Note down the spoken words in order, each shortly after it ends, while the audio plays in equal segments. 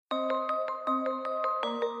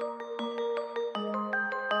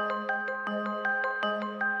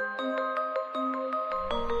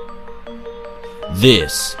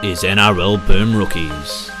This is NRL Boom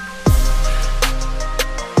Rookies.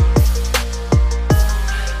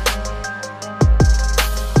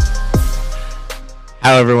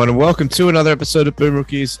 Hello everyone and welcome to another episode of Boom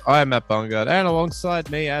Rookies. I am Matt Bungard and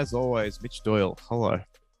alongside me as always, Mitch Doyle. Hello.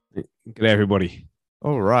 G'day everybody.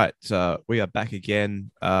 All right, we are back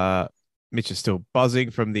again. Mitch is still buzzing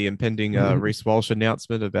from the impending Reece Walsh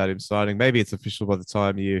announcement about him signing. Maybe it's official by the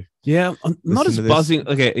time you... Yeah, I'm not as to this. buzzing.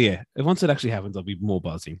 Okay, yeah. Once it actually happens, I'll be more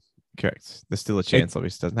buzzing. Correct. There's still a chance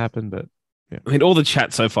obviously it doesn't happen, but yeah. I mean, all the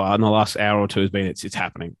chat so far in the last hour or two has been it's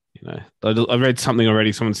happening. You know, I read something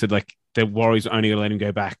already. Someone said like the Warriors are only going to let him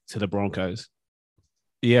go back to the Broncos.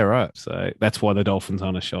 Yeah, right. So that's why the Dolphins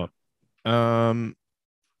aren't a shot. Okay.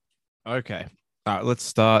 All right, let's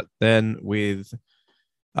start then with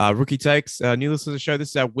Rookie Takes. New listeners to the show. This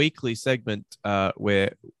is our weekly segment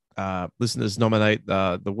where listeners nominate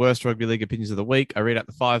the worst rugby league opinions of the week. I read out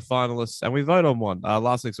the 5 finalists and we vote on one.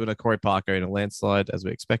 Last week's winner, Corey Parker, in a landslide, as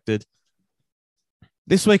we expected.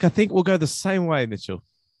 This week, I think we'll go the same way, Mitchell.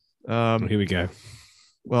 Here we go.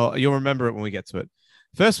 Well, you'll remember it when we get to it.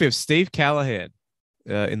 First, we have Steve Callahan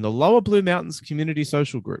in the Lower Blue Mountains Community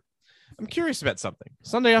Social Group. I'm curious about something.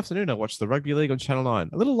 Sunday afternoon, I watched the Rugby League on Channel 9.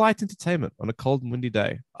 A little light entertainment on a cold and windy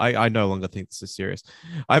day. I no longer think this is serious.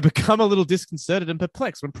 I become a little disconcerted and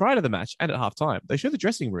perplexed when prior to the match and at halftime, they show the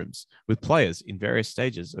dressing rooms with players in various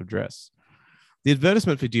stages of dress. The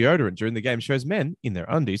advertisement for deodorant during the game shows men in their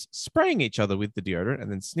undies spraying each other with the deodorant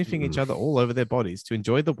and then sniffing each other all over their bodies to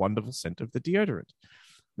enjoy the wonderful scent of the deodorant.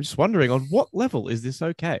 I'm just wondering, on what level is this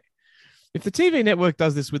okay? If the TV network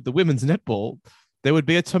does this with the women's netball, there would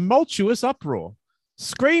be a tumultuous uproar.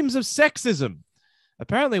 Screams of sexism.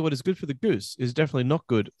 Apparently what is good for the goose is definitely not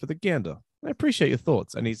good for the gander. I appreciate your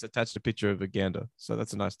thoughts. And he's attached a picture of a gander. So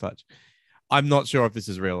that's a nice touch. I'm not sure if this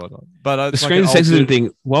is real or not. But The scream sexism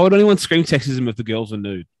thing. Why would anyone scream sexism if the girls are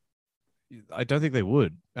nude? I don't think they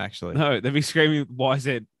would, actually. No, they'd be screaming, why is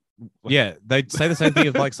it? Yeah, they'd say the same thing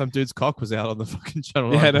if like some dude's cock was out on the fucking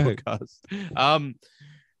Channel 9 podcast.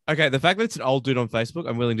 Okay, the fact that it's an old dude on Facebook,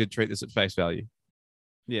 I'm willing to treat this at face value.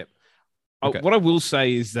 Yeah. Okay. What I will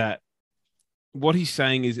say is that what he's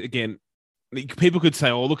saying is, again, people could say,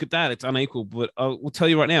 oh, look at that, it's unequal. But I will tell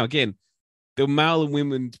you right now, again, the male and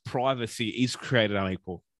women's privacy is created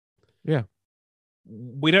unequal. Yeah.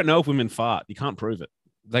 We don't know if women fart. You can't prove it.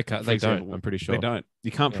 They can't. They don't. I'm pretty sure. They don't.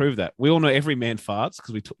 You can't prove that. We all know every man farts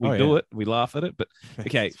because we do it. We laugh at it. But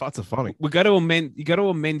okay, farts are funny. You go to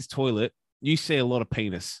a men's toilet. You see a lot of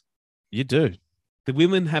penis. You do. The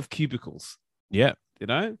women have cubicles. Yeah. You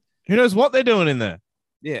know. Who knows what they're doing in there?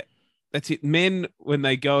 Yeah, that's it. Men, when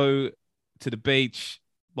they go to the beach,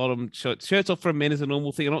 bottom shirts off for men is a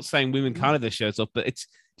normal thing. I'm not saying women can't have their shirts off, but it's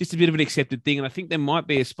just a bit of an accepted thing. And I think there might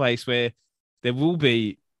be a space where there will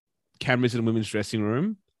be cameras in a women's dressing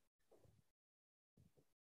room,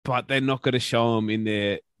 but they're not going to show them in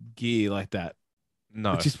their gear like that.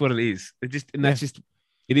 No, it's just what it is. It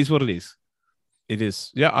is what it is. It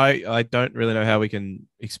is. Yeah, I don't really know how we can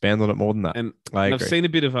expand on it more than that. And I agree. I've seen a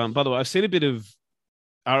bit of by the way, I've seen a bit of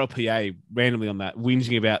RLPA randomly on that,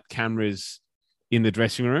 whinging about cameras in the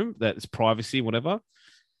dressing room, that's privacy, whatever.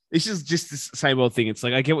 It's just the same old thing. It's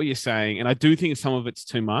like, I get what you're saying, and I do think some of it's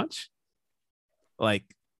too much. Like,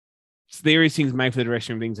 there is things made for the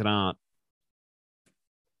dressing room, things that aren't.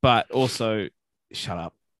 But also, shut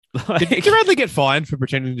up. Did you rather get fined for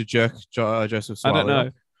pretending to jerk Joseph Swiley? I don't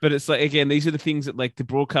know. But it's like, again, these are the things that like the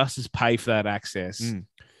broadcasters pay for that access. Do you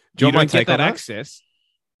don't want my take get on that that? access.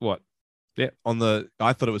 What? Yeah.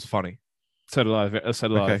 I thought it was funny. So did I.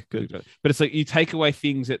 Okay, good. But it's like you take away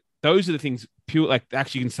things that those are the things pure. Like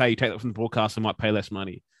actually, you can say you take that from the broadcaster, might pay less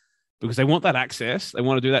money because they want that access. They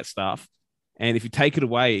want to do that stuff, and if you take it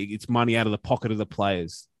away, it's money out of the pocket of the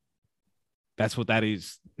players. That's what that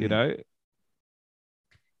is. You know.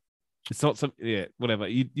 It's not some, whatever.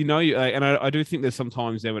 And I do think there's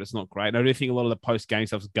sometimes there, but it's not great. And I do think a lot of the post-game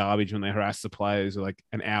stuff is garbage when they harass the players like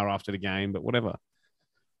an hour after the game, but whatever.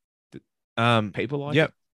 People like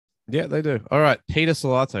it. Yeah, they do. All right, Peter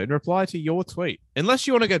Salato, in reply to your tweet, unless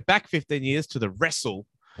you want to go back 15 years to the wrestle,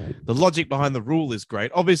 the logic behind the rule is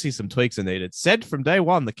great. Obviously, some tweaks are needed. Said from day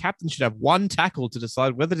one, the captain should have one tackle to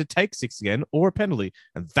decide whether to take 6 again or a penalty,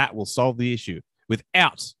 and that will solve the issue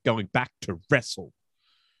without going back to wrestle.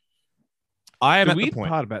 I am the at weird the point.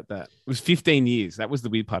 part about that was 15 years. That was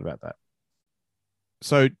the weird part about that.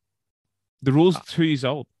 So the rule's 2 years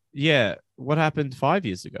old. Yeah. What happened 5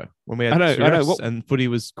 years ago when we had I know. and footy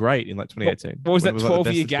was great in like 2018? What was that When it like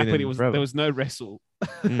the 12-year best gap it's been and forever. there was no wrestle?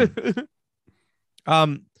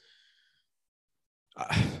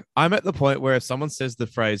 I'm at the point where if someone says the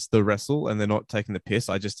phrase "the wrestle" and they're not taking the piss,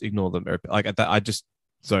 I just ignore them. Like at that, I just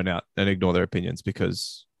zone out and ignore their opinions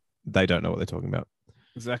because they don't know what they're talking about.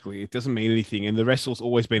 Exactly. It doesn't mean anything. And the wrestle's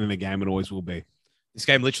always been in the game and always will be. This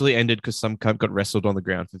game literally ended because some cunt got wrestled on the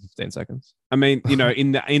ground for 15 seconds. I mean, in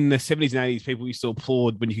the 70s and 80s, people used to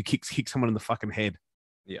applaud when you could kick someone in the fucking head.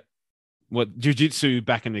 Yeah. What jiu-jitsu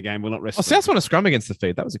back in the game, we're not Oh, wrestling. Souths won a scrum against the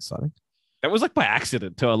feet. That was exciting. That was like by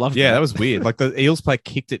accident too. I loved Yeah, that was weird. Like the Eels player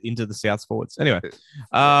kicked it into the Souths forwards. Anyway,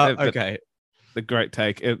 okay. The great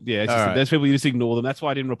take. Yeah, it's All just, right. there's people you just ignore them. That's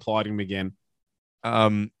why I didn't reply to him again.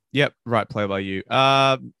 Yep, right play by you.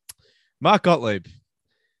 Mark Gottlieb.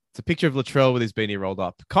 It's a picture of Latrell with his beanie rolled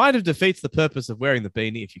up. Kind of defeats the purpose of wearing the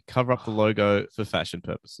beanie if you cover up the logo for fashion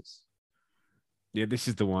purposes. Yeah, this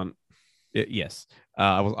is the one. Yes.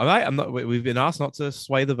 I'm not. We've been asked not to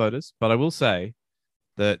sway the voters, but I will say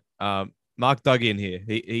that Mark dug in here.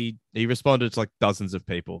 He responded to like dozens of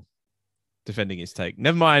people defending his take.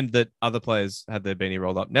 Never mind that other players had their beanie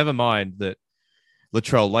rolled up. Never mind that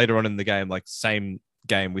Latrell later on in the game, like same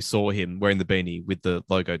game, we saw him wearing the beanie with the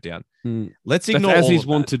logo down. Let's ignore That's as all he's of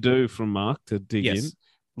want that. to do from Mark to dig in.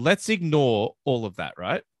 Let's ignore all of that,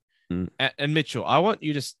 right? And Mitchell, I want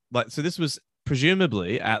you to so this was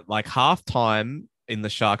presumably at like halftime in the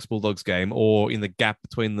Sharks Bulldogs game or in the gap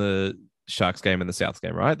between the Sharks game and the Souths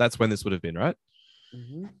game, right? That's when this would have been, right?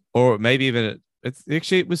 Or maybe even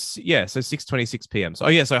it was so 6:26 p.m. So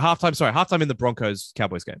halftime in the Broncos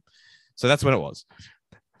Cowboys game. So that's when it was.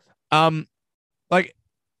 Like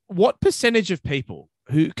what percentage of people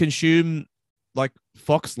who consume like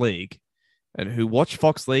Fox League and who watch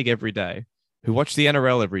Fox League every day, who watch the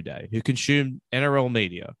NRL every day, who consume NRL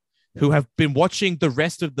media, who have been watching the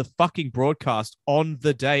rest of the fucking broadcast on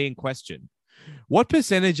the day in question, what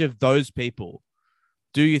percentage of those people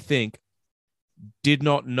do you think did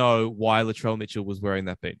not know why Latrell Mitchell was wearing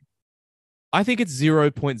that beanie? I think it's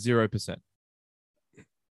 0.0%.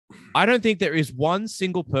 I don't think there is one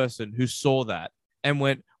single person who saw that and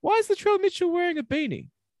went, why is Latrell Mitchell wearing a beanie?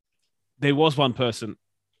 There was one person,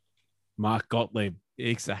 Mark Gottlieb.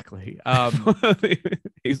 Exactly.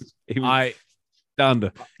 He's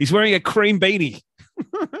stunned. He's wearing a cream beanie.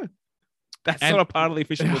 That's not a part of the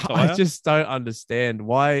official attire. I just don't understand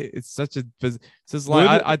why it's such a. This is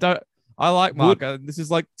like I don't. I like Mark. This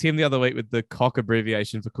is like Tim the other week with the cock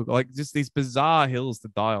abbreviation for cook. Like just these bizarre hills to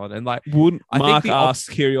die on. And like, wouldn't I Mark think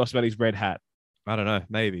ask Kyrgios about his red hat? I don't know.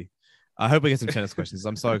 Maybe. I hope we get some tennis questions.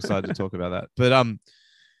 I'm so excited to talk about that. But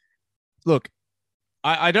look,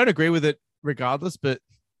 I don't agree with it regardless. But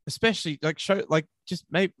especially just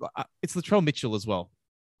maybe it's Latrell Mitchell as well.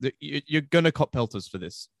 You're going to cop pelters for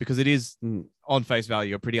this because it is on face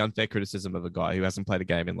value a pretty unfair criticism of a guy who hasn't played a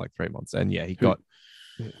game in like 3 months. And yeah, he got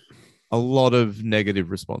a lot of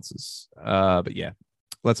negative responses. But yeah,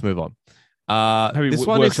 let's move on. Maybe this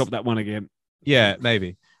one workshop that one again. Yeah,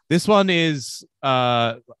 maybe. This one is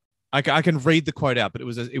I can read the quote out, but it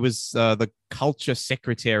was the culture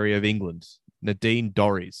secretary of England, Nadine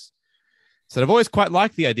Dorries. Said, I've always quite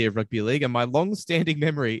liked the idea of rugby league, and my long-standing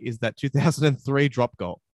memory is that 2003 drop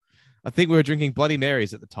goal. I think we were drinking Bloody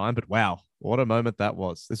Marys at the time, but wow, what a moment that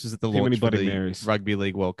was. This was at the launch of the Rugby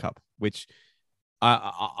League World Cup, which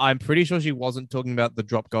I'm pretty sure she wasn't talking about the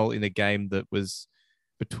drop goal in a game that was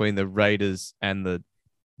between the Raiders and the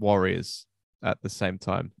Warriors at the same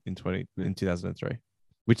time in 2003,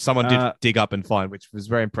 which someone did dig up and find, which was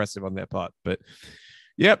very impressive on their part. But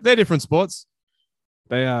yep, they're different sports.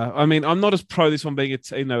 They are. I mean, I'm not as pro this one being a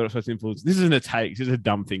team though. Supposed to influence. This isn't a take. This is a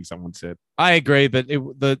dumb thing someone said. I agree, but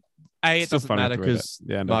it doesn't matter because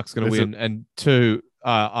Mark's going to win, and two,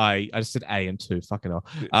 I just said A and two. Fucking hell.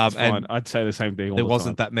 And I'd say the same thing. There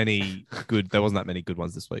wasn't that many good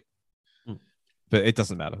ones this week, but it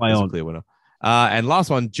doesn't matter. There's a clear winner. And last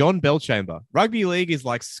one, John Belchamber. Rugby league is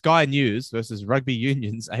like Sky News versus rugby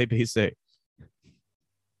union's ABC.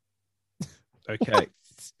 Okay,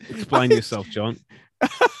 explain yourself, John. He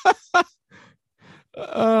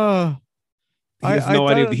has no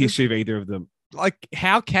idea the history of either of them. Like,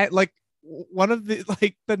 how can one of the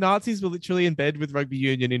the Nazis were literally in bed with rugby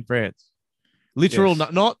union in France. Literal,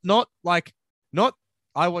 yes. not.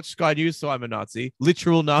 I watch Sky News, so I'm a Nazi.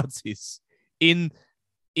 Literal Nazis in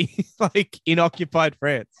occupied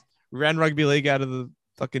France ran rugby league out of the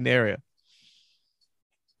fucking area.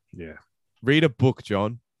 Yeah, read a book,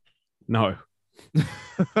 John. No.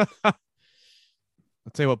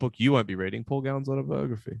 I'll tell you what book you won't be reading, Paul Gallen's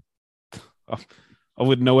autobiography. I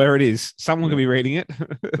wouldn't know where it is. Someone could be reading it.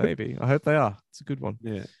 Maybe. I hope they are. It's a good one.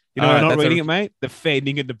 Yeah. You know, I'm not reading it, mate. The Fair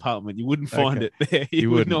Dinkum department. You wouldn't find it there. You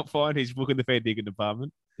would not find his book in the Fair Dinkum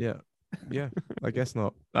department. Yeah. Yeah, I guess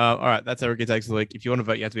not. All right, that's our Rookie Takes of the Week. If you want to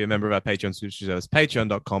vote, you have to be a member of our Patreon subscription service,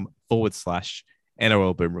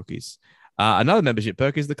 patreon.com/NRL Boom Rookies. Another membership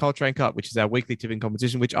perk is the Coltrane Cup, which is our weekly tipping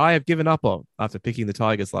competition, which I have given up on after picking the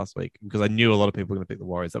Tigers last week because I knew a lot of people were going to pick the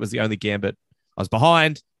Warriors. That was the only gambit. I was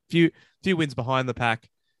behind, few wins behind the pack,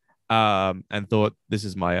 and thought this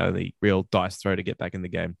is my only real dice throw to get back in the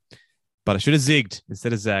game. But I should have zigged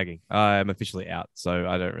instead of zagging. I am officially out, so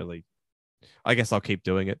I don't really. I guess I'll keep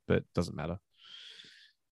doing it, but it doesn't matter.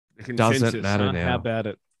 Doesn't matter now. How about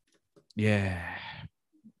it? Yeah.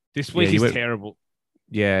 This week is terrible.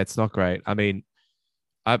 Yeah, it's not great. I mean,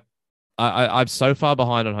 I'm so far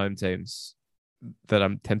behind on home teams that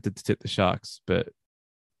I'm tempted to tip the Sharks, but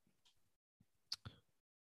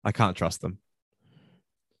I can't trust them.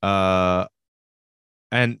 And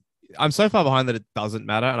I'm so far behind that it doesn't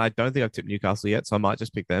matter, and I don't think I've tipped Newcastle yet, so I might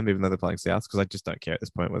just pick them, even though they're playing South, because I just don't care at this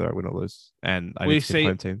point whether I win or lose. And I need to tip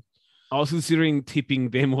home team. I was considering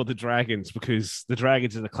tipping them or the Dragons because the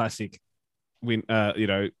Dragons are the classic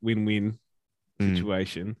win-win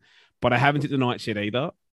situation. But I haven't tipped the Knights yet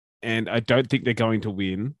either, and I don't think they're going to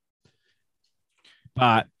win.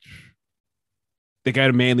 But they go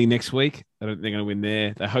to Manly next week. I don't think they're going to win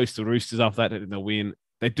there. They host the Roosters after that. I don't think they'll win.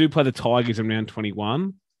 They do play the Tigers in round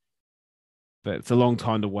 21. But it's a long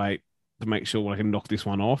time to wait to make sure I can knock this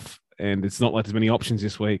one off. And it's not like there's many options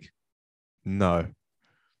this week. No.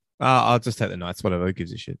 I'll just take the Knights, whatever. Who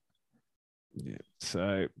gives a shit? Yeah.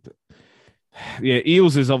 So, yeah,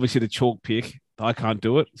 Eels is obviously the chalk pick. I can't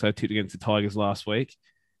do it. So I tipped against the Tigers last week.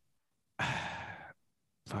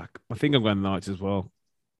 Fuck. I think I'm going the Knights as well.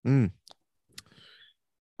 I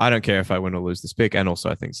don't care if I win or lose this pick. And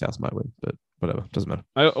also, I think South might win, but whatever. Doesn't matter.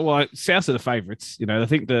 South are the favourites. You know, I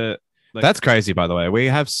think that's crazy, by the way. We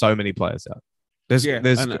have so many players out.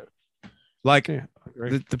 The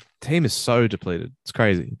team is so depleted. It's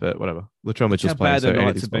crazy, but whatever. Latrell Mitchell's playing. How bad the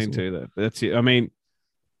Knights have been too, though. But that's it. I mean,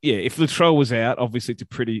 yeah, if Latrell was out, obviously it's a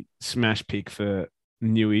pretty smash pick for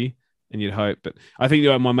Newey, and you'd hope. But I think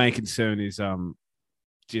my main concern is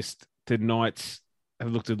just the Knights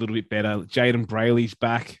have looked a little bit better. Jaden Brayley's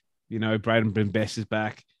back. You know, Braden Best is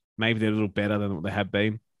back. Maybe they're a little better than what they have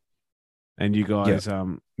been. And you guys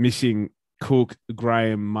missing Cook,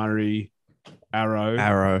 Graham, Murray,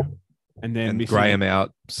 Arrow. And then missing Graham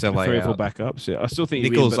out, Sele three or out. four backups. Yeah, I still think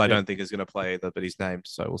Nichols, I don't think is going to play either, but he's named,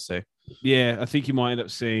 so we'll see. Yeah, I think you might end up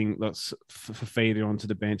seeing lots for Feeder onto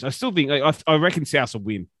the bench. I still think I reckon South will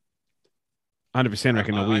win. 100%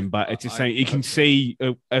 reckon they'll win, but it's just saying you can see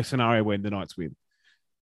a scenario when the Knights win.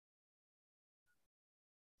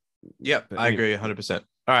 Yep, I agree 100%.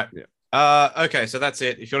 All right. Yeah. Okay, so that's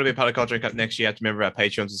it. If you want to be a part of Culture Cup next year, you have to remember our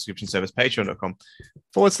Patreon subscription service,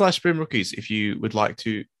 patreon.com/Boom Rookies, if you would like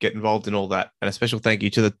to get involved in all that. And a special thank you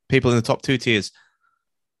to the people in the top 2 tiers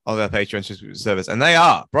of our Patreon subscription service. And they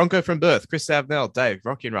are Bronco from Birth, Chris Savnell, Dave,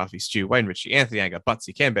 Rocky and Rafi, Stu, Wayne Ritchie, Anthony Anger,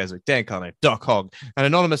 Butsy, Cam Beswick, Dan Cullen, Doc Hogg, an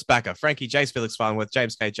anonymous backer, Frankie, Jace, Felix Farnworth,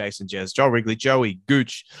 James K, Jason, Jez, Joel Wrigley, Joey,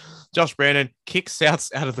 Gooch, Josh Brandon, Kick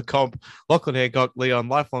Souths out of the comp, Lachlan Hancock, Leon,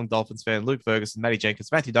 lifelong Dolphins fan, Luke Ferguson, Matty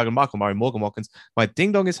Jenkins, Matthew Duggan, Michael Murray, Morgan Watkins, My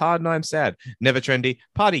Ding Dong is Hard and I'm Sad, Never Trendy,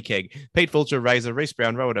 Party Keg, Pete Fulcher, Razor, Reese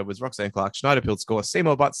Brown, Rowan Edwards, Roxanne Clark, Schneider Pilt Score,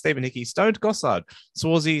 Seymour Butt, Stephen Hickey, Stoned Gossard,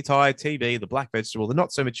 Swarzy, Ty, TB, The Black Vegetable, The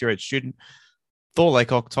Not So Mature Age Student, Thor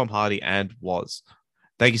Laycock, Tom Hardy, and Was.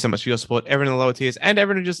 Thank you so much for your support, everyone in the lower tiers and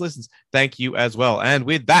everyone who just listens. Thank you as well. And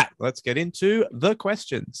with that, let's get into the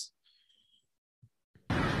questions.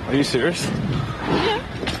 Are you serious?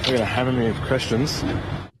 You're going to hammer me with questions.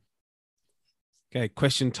 Okay,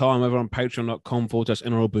 question time over on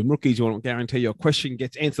patreon.com/NRL Boom Rookies. You want to guarantee your question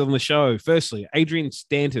gets answered on the show. Firstly, Adrian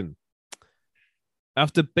Stanton.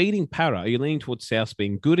 After beating Para, are you leaning towards South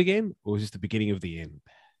being good again, or is this the beginning of the end?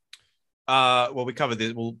 Well, we covered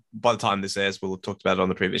this. Well, by the time this airs, we'll have talked about it on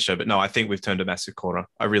the previous show. But no, I think we've turned a massive corner.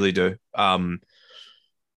 I really do. I've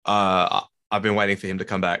been waiting for him to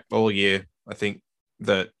come back all year. I don't think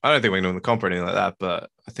we're going to win the comp or anything like that, but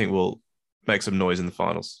I think we'll make some noise in the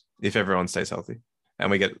finals if everyone stays healthy and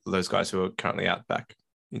we get those guys who are currently out back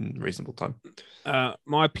in reasonable time.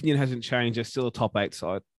 My opinion hasn't changed. They're still a top 8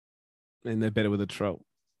 side, and they're better with a troll.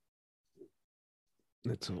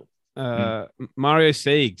 That's all. Mario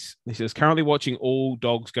Siegs. He says, currently watching All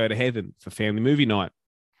Dogs Go to Heaven for family movie night.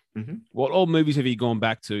 Mm-hmm. What old movies have you gone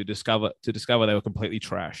back to discover they were completely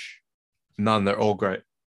trash? None. They're all great.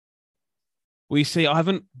 We see. I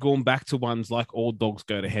haven't gone back to ones like All Dogs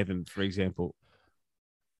Go to Heaven, for example.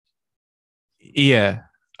 Yeah.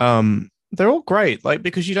 They're all great. Like,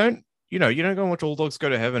 because you don't go and watch All Dogs Go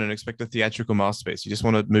to Heaven and expect a theatrical masterpiece. You just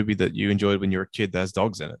want a movie that you enjoyed when you were a kid that has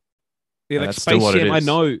dogs in it. Yeah, And like that's still Space what it Jam. I is.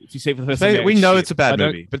 know if you see it for the first time, We know it's a I bad don't-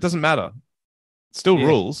 movie, but it doesn't matter. It still Yeah.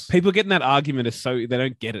 rules, People getting that argument is so they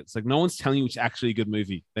don't get it. It's like no one's telling you it's actually a good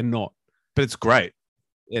movie. They're not. but it's great.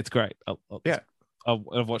 Yeah, it's great.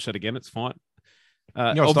 I've watched that again. It's fine. You know,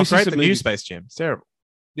 it's not Obviously great. some The new movies- Space Jam. It's terrible.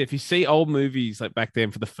 if you see old movies like back then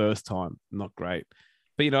for the first time, not great.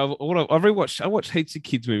 But you know, I've rewatched. I watched heaps of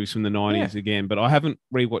kids movies from the '90s again, but I haven't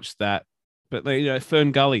rewatched that. But you know,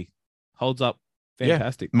 Fern Gully holds up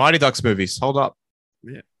fantastic. Mighty Ducks movies hold up.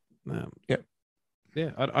 Yeah,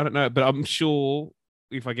 I don't know, but I'm sure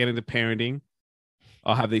if I get into parenting,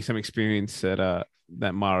 I'll have some experience that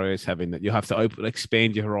Mario is having. That you'll have to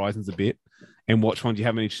expand your horizons a bit and watch ones you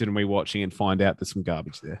haven't interested in rewatching and find out there's some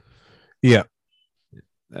garbage there. Yeah.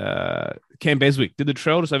 Cam Beswick, did the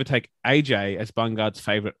trail just overtake AJ as Bungard's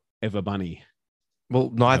favorite ever bunny? Well,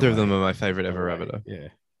 neither No of them way. are my favorite ever No way. rabbiter. Yeah.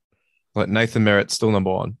 Like Nathan Merritt's still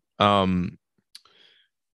number one.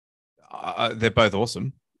 They're both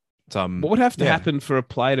awesome. What would have to yeah. happen for a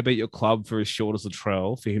player to beat your club for as short as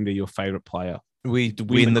Latrell for him to be your favorite player? We win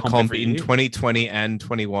win the the comp comp every in year. 2020 and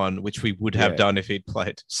 21, which we would have Yeah. done if he'd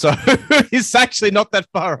played. So it's actually not that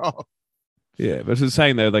far off. Yeah, but as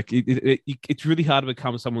saying though, like it's really hard to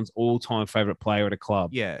become someone's all-time favorite player at a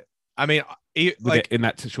club. Yeah. I mean, In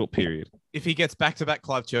that short period. if he gets back-to-back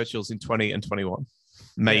Clive Churchills in 20 and 21,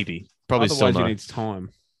 maybe. Probably Otherwise, still he no. needs time.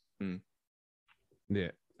 Hmm.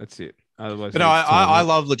 Yeah, that's it. Otherwise, But he no, needs time. I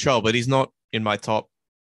love Latrell, but he's not in my top.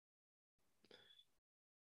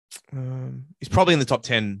 He's probably in the top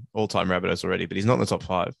 10 all-time Rabbitohs already, but he's not in the top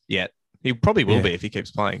 5 yet. He probably will Yeah. be if he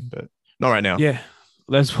keeps playing, but not right now. Yeah,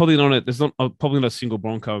 there's probably not. There's not probably not a single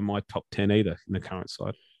Bronco in my top 10 either in the current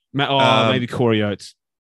side. Maybe Corey Oates.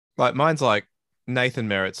 Like mine's like Nathan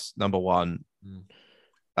Merritt's number one,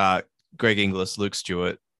 Greg Inglis, Luke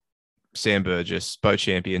Stewart, Sam Burgess, Bo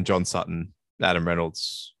Champion, John Sutton, Adam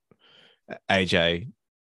Reynolds, AJ.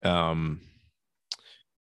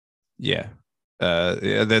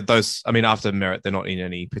 Those. I mean, after Merritt, they're not in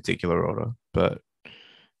any particular order, but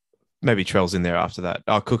maybe Trell's in there after that.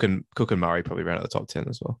 Oh, Cook and Murray probably ran at the top 10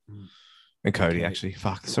 as well, and Cody Okay. actually.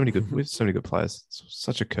 Fuck, so many good. We have so many good players. It's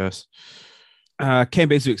such a curse. Cam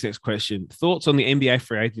Beswick's next question. Thoughts on the NBA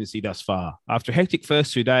free agency thus far? After a hectic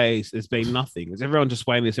first 2 days, there's been nothing. Is everyone just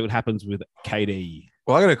waiting to see what happens with KD?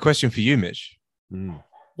 Well, I got a question for you, Mitch.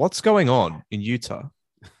 What's going on in Utah?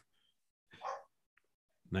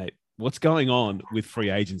 Mate, what's going on with free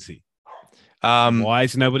agency? Um, Why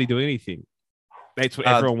is nobody doing anything? That's what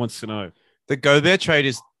everyone wants to know. The Gobert trade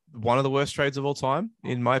is one of the worst trades of all time,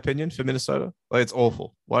 in my opinion, for Minnesota. Like, it's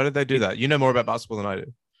awful. Why did they do that? You know more about basketball than I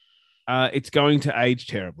do. It's going to age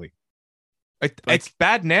terribly. It's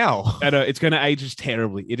bad now. I know, it's going to age just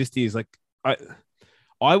terribly. It just is. Like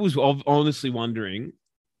I was honestly wondering,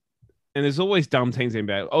 and there's always dumb teams in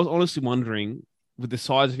NBA. I was honestly wondering, with the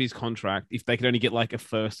size of his contract, if they could only get like a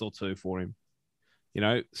first or two for him. You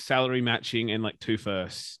know, salary matching and like 2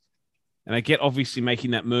 firsts. And I get obviously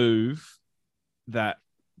making that move that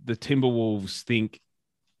the Timberwolves think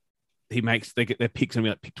they get their picks going to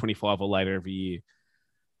be like pick 25 or later every year.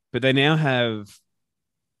 But they now have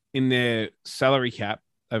in their salary cap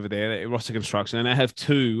over there, their roster construction, and they have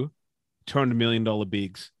two $200 million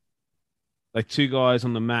bigs, like 2 guys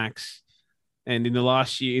on the max. And in the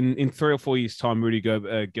last year, in 3 or 4 years' time, Rudy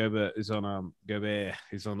Gobert is on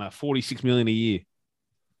 $46 million a year.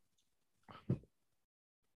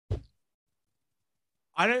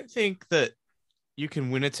 I don't think that you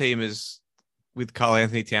can win a team with Karl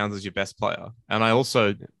Anthony Towns as your best player. And I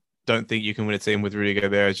also don't think you can win a team with Rudy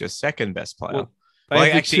Gobert as your second best player. Well,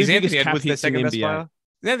 Actually, is Anthony Edwards their second best player?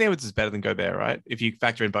 Anthony Edwards is better than Gobert, right? If you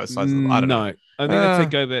factor in both sides of the, I don't know. No, I think I'd say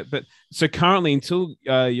Gobert. But so currently, until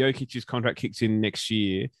Jokic's contract kicks in next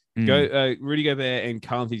year, Rudy Gobert and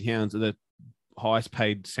Karl Anthony Towns are the highest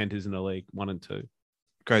paid centers in the league, 1 and 2.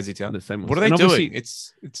 Crazy town. The same What are they and obviously- doing?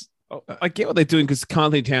 It's I get what they're doing because Karl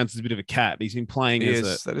Anthony Towns is a bit of a cat. He's been playing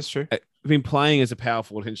that is true. as a power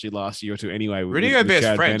forward essentially last year or two anyway. Rudy with Gobert's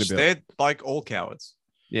Jared French. Vanderbilt. They're like all cowards.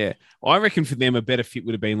 Yeah. I reckon for them, a better fit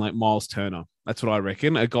would have been like Miles Turner. That's what I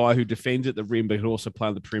reckon. A guy who defends at the rim, but could also play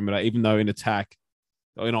on the perimeter, even though in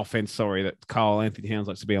offense, that Karl Anthony Towns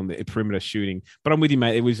likes to be on the perimeter shooting. But I'm with you,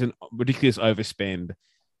 mate. It was a ridiculous overspend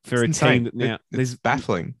for It's a team insane. that now It's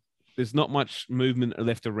baffling. there's not much movement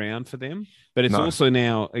left around for them. But it's No. also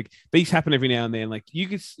now like these happen every now and then. Like you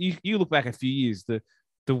look back a few years,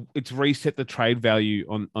 it's reset the trade value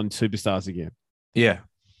on superstars again. Yeah.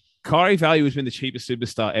 Kyrie Value has been the cheapest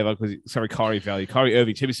superstar ever Kyrie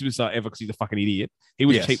Irving, cheapest superstar ever because he's a fucking idiot. He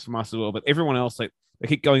was Yes. cheap from us as well, but everyone else, like, they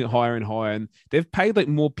keep going higher and higher, and they've paid like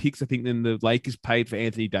more picks, I think, than the Lakers paid for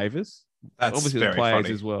Anthony Davis. That's Obviously very the players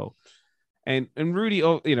funny. as well. And Rudy,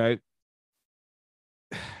 you know,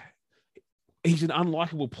 he's an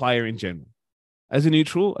unlikable player in general. As a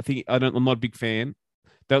neutral, I'm not a big fan.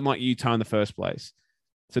 Don't like Utah in the first place.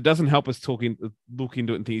 So it doesn't help us look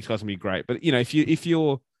into it and think these guys will be great. But, you know, if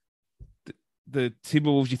you're the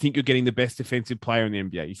Timberwolves, you think you're getting the best defensive player in the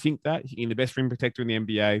NBA. You think that you're getting the best rim protector in the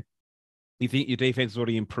NBA. You think your defense is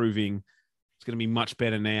already improving. It's going to be much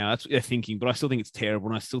better now. That's what they're thinking. But I still think it's terrible.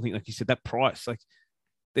 And I still think, like you said, that price, like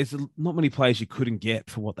there's not many players you couldn't get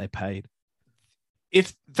for what they paid.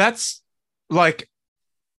 If that's like,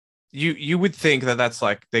 you would think that that's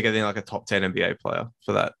like they're getting like a top 10 NBA player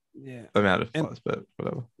for that amount of players, but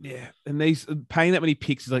whatever. Yeah. And these paying that many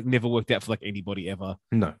picks has like never worked out for like anybody ever.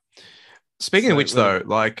 No. Speaking of which, though,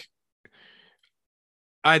 like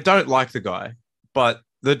I don't like the guy, but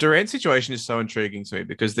the Durant situation is so intriguing to me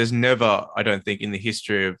because there's never, I don't think, in the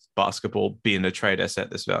history of basketball been a trade asset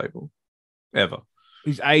this valuable, ever.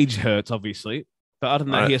 His age hurts, obviously, but other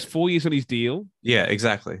than that, he has 4 years on his deal. Yeah,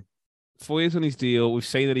 exactly. 4 years on his deal. We've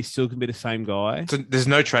seen that he still can be the same guy. So there's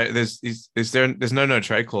no trade. There's no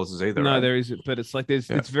trade clauses either. No, right? there isn't. But it's like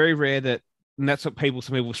it's very rare that, and that's what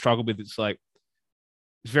some people struggle with. It's like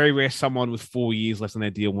it's very rare someone with 4 years left on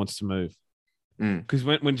their deal wants to move. Because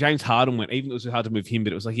when James Harden went, even though it was hard to move him,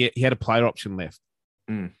 but it was like he had a player option left,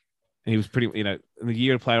 and he was pretty, you know, in the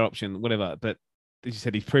year of player option, whatever. But as you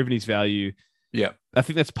said, he's proven his value. Yeah, I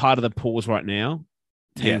think that's part of the pause right now.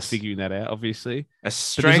 Teams figuring that out, obviously. A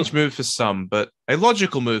strange move for some, but a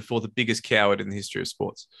logical move for the biggest coward in the history of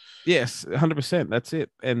sports. Yes, 100%. That's it.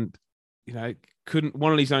 And you know,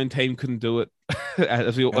 one on his own team couldn't do it.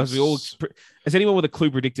 as anyone with a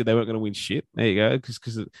clue predicted they weren't going to win shit. There you go.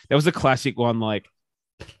 Because that was a classic one. Like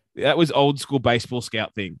that was old school baseball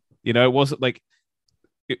scout thing. You know, it wasn't like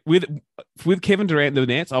with Kevin Durant and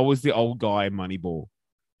the Nets. I was the old guy in Moneyball.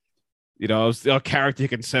 You know, I was character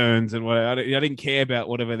concerns and whatever. I didn't care about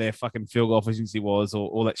whatever their fucking field goal efficiency was or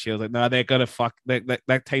all that shit. I was like, no, they're gonna fuck.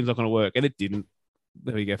 That team's not gonna work, and it didn't.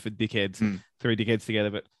 There we go for dickheads, 3 dickheads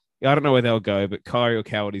together. But yeah, I don't know where they'll go. But Kyrie or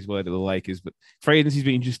Coward is word to the Lakers. But free agency's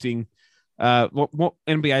been interesting. What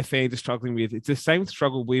NBA fans are struggling with, it's the same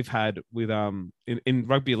struggle we've had with in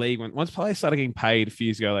rugby league. Once players started getting paid a few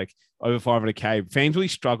years ago, like over $500K, fans really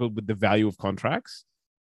struggled with the value of contracts.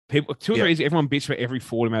 People, 2 or 3 years, everyone bitched for every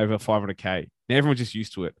 40 over $500K. Now everyone's just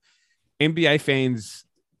used to it. NBA fans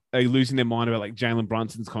are losing their mind about like Jalen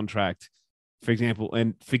Brunson's contract, for example,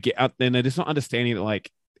 and then they're just not understanding that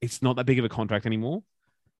like it's not that big of a contract anymore.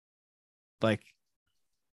 Like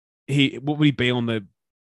what would he be on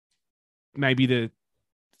maybe a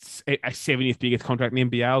 70th biggest contract in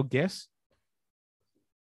the NBA, I'll guess.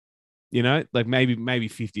 You know, like maybe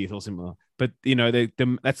 50th or similar. But you know,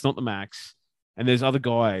 that's not the max. And there's other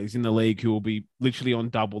guys in the league who will be literally on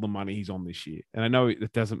double the money he's on this year. And I know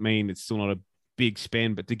it doesn't mean it's still not a big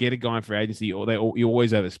spend, but to get a guy in for agency, you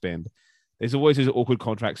always overspend. There's always those awkward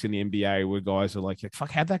contracts in the NBA where guys are like,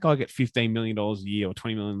 fuck, how'd that guy get $15 million a year or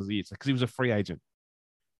 $20 million a year? It's like, because he was a free agent.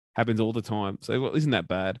 Happens all the time. So, well, isn't that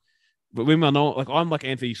bad? But when I'm like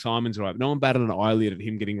Anthony Simons, right? But no one batted an eyelid at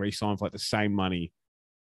him getting re-signed for like the same money.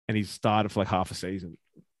 And he's started for like half a season,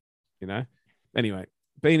 you know? Anyway.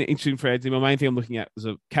 Being an interesting free agent, my main thing I'm looking at is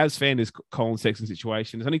a Cavs fan is Colin Sexton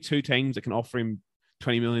situation. There's only 2 teams that can offer him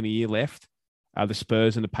 $20 million a year left, the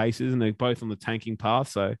Spurs and the Pacers, and they're both on the tanking path.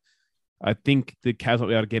 So I think the Cavs might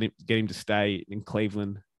be able to get him to stay in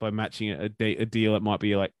Cleveland by matching a deal that might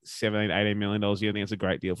be like $17-18 million a year. I think it's a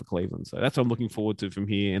great deal for Cleveland. So that's what I'm looking forward to from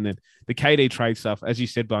here. And then the KD trade stuff, as you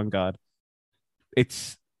said, Bungard,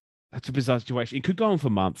 that's a bizarre situation. It could go on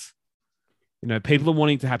for months. You know, people are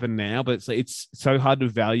wanting to happen now, but it's so hard to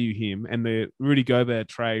value him. And the Rudy Gobert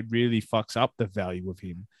trade really fucks up the value of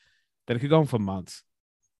him that it could go on for months.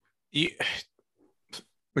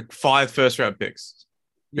 Like 5 first-round picks,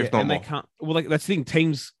 if not more. They can't. Well, like that's the thing.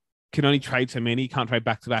 Teams can only trade so many. Can't trade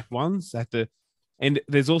back-to-back ones. They have to. And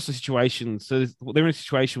there's also situations. So they're in a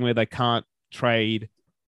situation where they can't trade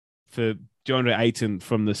for DeAndre Ayton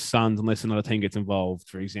from the Suns unless another team gets involved.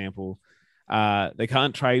 For example, they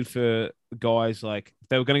can't trade for guys like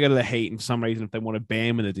they were going to go to the Heat, and for some reason, if they wanted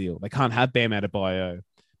Bam in the deal, they can't have Bam Adebayo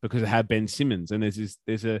because they have Ben Simmons. And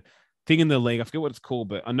there's a thing in the league, I forget what it's called,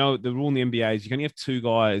 but I know the rule in the NBA is you can only have 2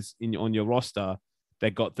 guys on your roster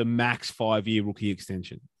that got the max 5-year rookie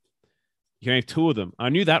extension. You can only have 2 of them. I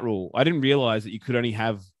knew that rule. I didn't realize that you could only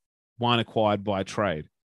have one acquired by trade.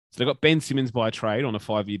 So they got Ben Simmons by trade on a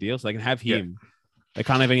 5-year deal, so they can have him. Yeah. They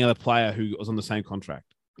can't have any other player who was on the same contract.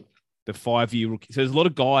 The 5-year rookie. So there's a lot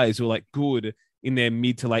of guys who are like good in their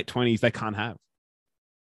mid to late 20s they can't have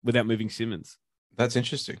without moving Simmons. That's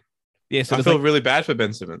interesting. Yeah, so I feel really bad for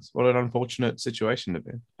Ben Simmons. What an unfortunate situation to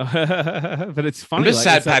be in. but it's funny. I'm just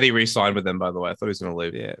sad it's like- Paddy re-signed with them, by the way. I thought he was going to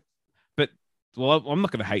leave. Yeah, but well, I'm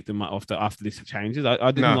not going to hate them after this changes. I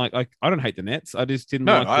didn't No. I don't hate the Nets. I just didn't.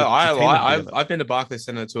 No, like the team I've been to Barclays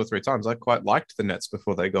Center 2 or 3 times. I quite liked the Nets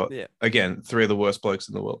before they got, Yeah. again, 3 of the worst blokes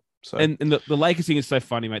in the world. So And the Lakers thing is so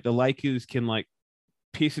funny, mate. The Lakers can like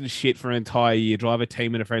piss and shit for an entire year, drive a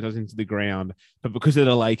team and a franchise into the ground, but because of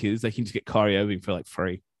the Lakers, they can just get Kyrie Irving for like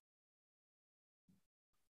free.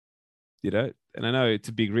 You know, and I know it's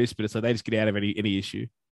a big risk, but it's like they just get out of any issue.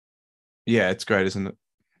 yeah, it's great, isn't it?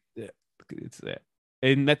 It's there,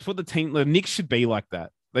 and that's what the Knicks should be like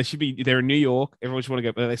that. They should be. They're in New York. Everyone should want to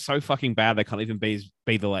go, but they're so fucking bad they can't even be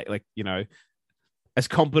the like you know, as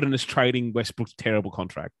competent as trading Westbrook's terrible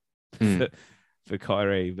contract for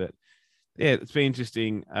Kyrie. But yeah, it's been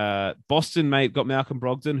interesting. Boston, mate, got Malcolm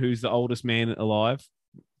Brogdon, who's the oldest man alive.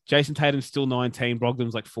 Jason Tatum's still 19.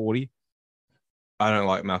 Brogdon's like 40. I don't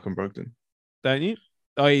like Malcolm Brogdon. Don't you?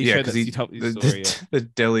 Oh, you Yeah, showed because that you told your story. Yeah. the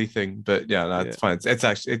Delhi thing. But yeah, no, it's fine. It's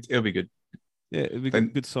actually, it'll be good. Yeah, it'd be a Then-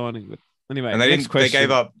 good signing. But anyway, And they next didn't. question.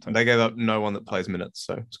 They gave up no one that plays minutes,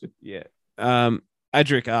 so it's good. Yeah.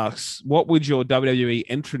 Adric asks, what would your WWE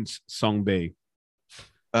entrance song be?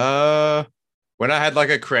 When I had like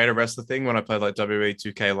a creative wrestler thing, when I played like WWE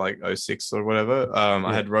 2K like 06 or whatever,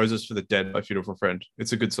 I had Roses for the Dead by Beautiful Friend.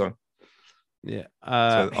 It's a good song. Yeah.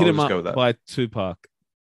 I'll Hit 'em just go up with that. by Tupac.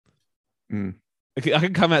 Mm. I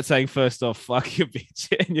can come out saying first off, fuck you,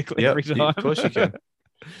 bitch, and you click every time. Of course you can.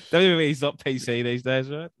 WWE's not PC these days,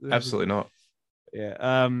 right? Absolutely not.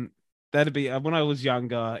 Yeah. That'd be when I was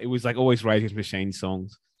younger. It was like always Rage Against the Machine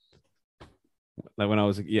songs. Like when I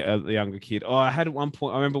was a younger kid. Oh, I had at one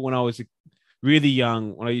point. I remember when I was really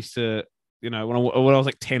young, when I used to, you know, when I was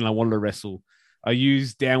like 10, and I wanted to wrestle. I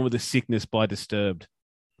used "Down with the Sickness" by Disturbed.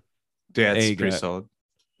 Yeah, There you it's pretty go. solid.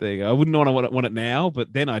 There you go. I wouldn't want it now,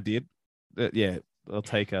 but then I did. Yeah, I'll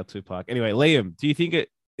take Tupac. Anyway, Liam, do you think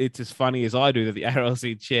it's as funny as I do that the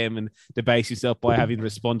RLC chairman debates himself by having to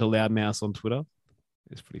respond to Loudmouse on Twitter?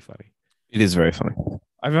 It's pretty funny. It is very funny.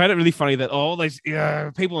 I find it really funny that all these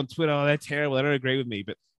people on Twitter, they're terrible. They don't agree with me,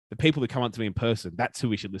 but the people that come up to me in person, that's who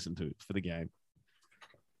we should listen to for the game.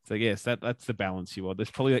 So yes, that's the balance you want.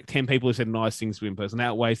 There's probably like 10 people who said nice things to me in person. That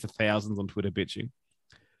outweighs the thousands on Twitter bitching.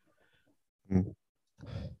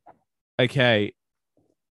 Okay.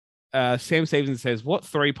 Sam Stevenson says, what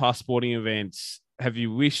 3 past sporting events have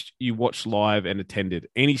you wished you watched live and attended?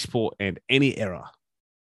 Any sport and any era.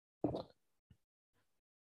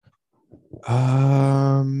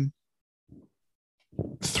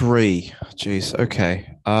 3. Jeez.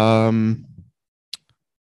 Okay.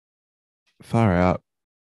 Far out.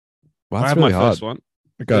 Well, I that's have really my hard. first one.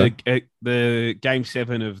 Go. The Game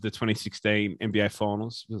 7 of the 2016 NBA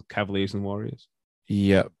Finals with Cavaliers and Warriors.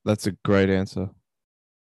 Yeah, that's a great answer.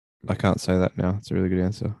 I can't say that now. It's a really good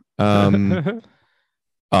answer.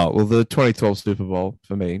 Oh, well, the 2012 Super Bowl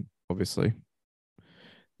for me, obviously.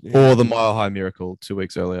 Or the Mile High Miracle 2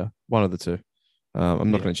 weeks earlier. One of the two.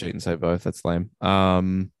 I'm not going to cheat and say both. That's lame. Well, I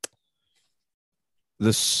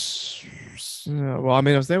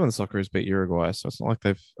mean, I was there when the Socceroos beat Uruguay, so it's not like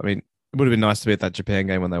they've. I mean, it would have been nice to be at that Japan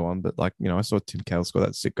game when they won, but like, you know, I saw Tim Cahill score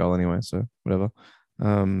that sick goal anyway, so whatever.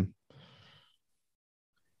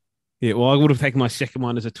 Yeah, well, I would have taken my second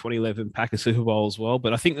one as a 2011 Packers Super Bowl as well,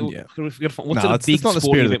 but I think Yeah. what's it's big not the sporting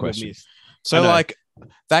spirit of the event we've question. missed? So, I know. like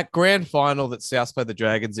that grand final that South played the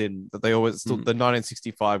Dragons in, that they always still the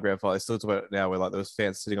 1965 grand final, they still talk about it now, where like there was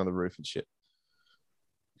fans sitting on the roof and shit,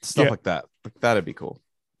 stuff Yeah. like that. Like, that'd be cool.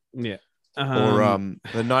 Yeah. Or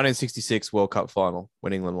the 1966 World Cup final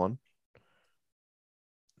when England won.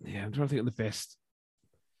 Yeah, I'm trying to think of the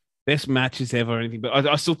best matches ever or anything, but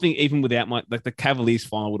I still think even without the Cavaliers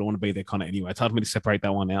final wouldn't want to be there kind of anyway. It's hard for me to separate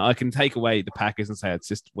that one out. I can take away the Packers and say it's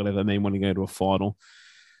just whatever they mean when you go to a final.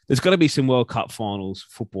 There's got to be some World Cup finals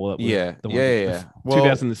football. That Yeah. Well,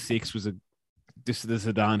 2006 was just the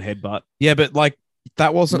Zidane headbutt. yeah, but like that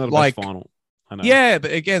Not wasn't a like best final. I know. yeah,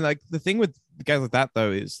 but again, like the thing with games like that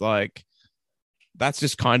though is like that's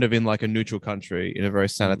just kind of in like a neutral country in a very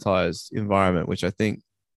sanitized environment, which I think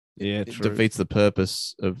Yeah, it true. defeats the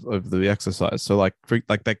purpose of the exercise. So like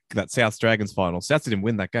that South Dragons final, South didn't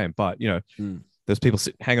win that game, but you know, there's people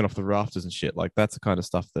hanging off the rafters and shit. Like that's the kind of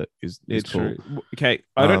stuff that is cool. True. Okay,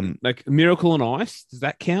 I don't like Miracle on Ice. Does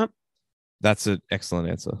that count? That's an excellent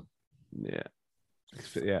answer. Yeah,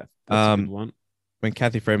 yeah. That's a good one. When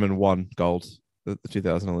Kathy Freeman won gold at the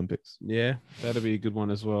 2000 Olympics. Yeah, that'd be a good one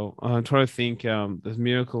as well. I'm trying to think. There's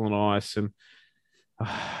Miracle on Ice and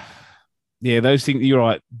yeah, those things. You're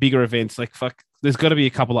right. Bigger events like fuck. There's got to be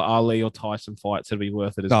a couple of Ali or Tyson fights that'd be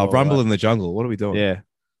worth it as well. Rumble right? in the Jungle. What are we doing? Yeah.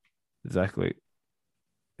 Exactly.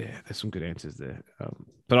 Yeah, there's some good answers there.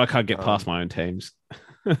 But I can't get past my own teams.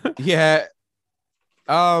 Yeah.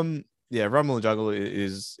 Yeah, Rumble and Juggle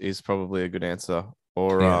is probably a good answer.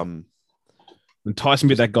 Or Yeah. And Tyson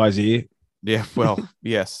bit that guy's ear. yeah, well,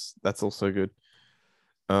 yes, that's also good.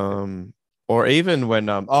 Or even when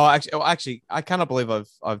actually, I cannot believe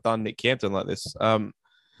I've done Nick Campton like this.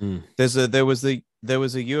 There was a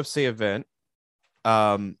UFC event.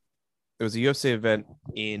 There was a UFC event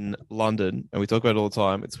in London, and we talk about it all the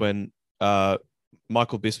time. It's when Michael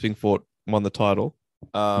Bisping won the title.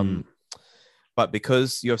 But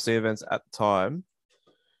because UFC events at the time,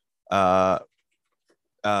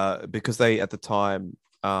 because they at the time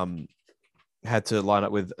had to line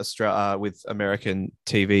up with with American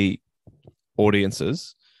TV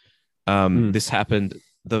audiences, this happened.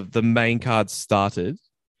 The main card started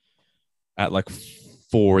at like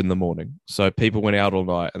 4 a.m. So people went out all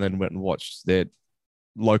night and then went and watched their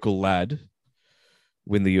local lad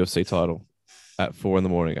win the UFC title at 4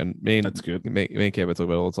 a.m. And That's good. Me and Kevin talk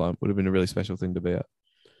about it all the time. Would have been a really special thing to be at.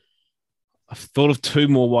 I've thought of two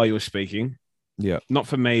more while you were speaking. Yeah. Not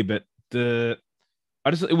for me, but it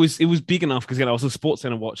was big enough because I was a Sports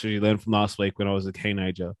Center watcher, you learned from last week when I was a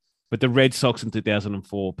teenager. But the Red Sox in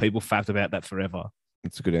 2004, people faffed about that forever.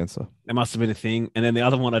 It's a good answer. It must have been a thing. And then the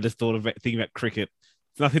other one I just thought of thinking about cricket.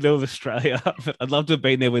 It's nothing to do with Australia, but I'd love to have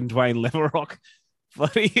been there when Dwayne Leverock.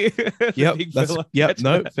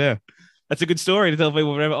 Fair. That's a good story to tell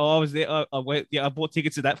people wherever. Oh, I was there. I went. Yeah, I bought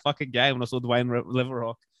tickets to that fucking game when I saw Dwayne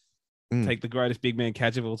Leverock take the greatest big man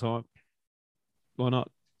catch of all time. Why not?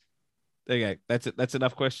 There you go. That's it. That's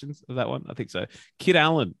enough questions of that one. I think so. Kid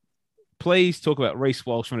Allen, please talk about Reece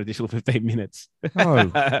Walsh for an additional 15 minutes.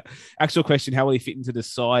 Oh. Actual question: how will he fit into the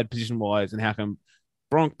side position wise, and how can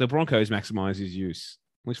the Broncos maximize his use?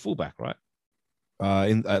 Well, he's fullback, right?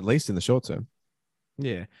 At least in the short term.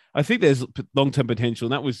 Yeah, I think there's long-term potential.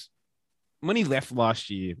 And that was when he left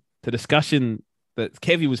last year. The discussion that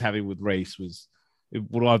Kevy was having with Reece was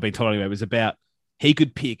what I've been told anyway. Was about he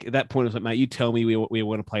could pick at that point. It was like, mate, you tell me we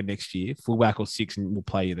want to play next year, fullback or 6, and we'll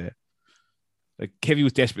play you there. Like, Kevy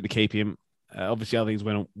was desperate to keep him. Obviously, other things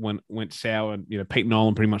went sour, and Pete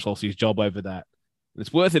Nolan pretty much lost his job over that. And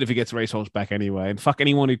it's worth it if he gets Reece Walsh back anyway. And fuck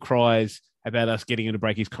anyone who cries about us getting him to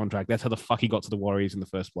break his contract. That's how the fuck he got to the Warriors in the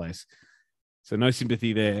first place. So no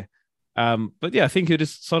sympathy there. But yeah, I think he'll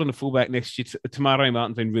just slot on the fullback next year. Tamare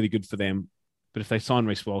Martin's been really good for them. But if they sign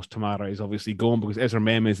Reece Walsh, Tamare is obviously gone because Ezra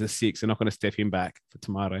Mam is the 6. They're not going to step him back for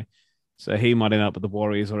Tamare. So he might end up at the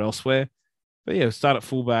Warriors or elsewhere. But yeah, start at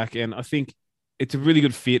fullback. And I think it's a really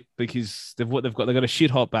good fit because they've got a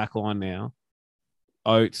shit hot back line now.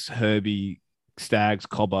 Oates, Herbie, Staggs,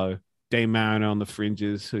 Cobbo, Dean Mariner on the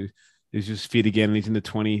fringes, who's just fit again. And he's in the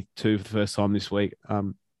 22 for the first time this week.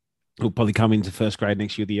 He'll probably come into first grade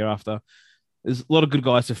next year, the year after. There's a lot of good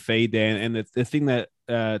guys to feed there. And the thing that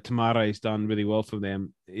Tamara's done really well for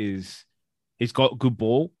them is he's got good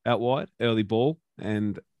ball out wide, early ball.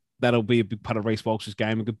 And that'll be a big part of Reece Walsh's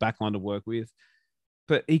game, a good backline to work with.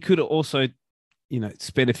 But he could also,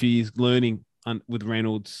 spend a few years learning with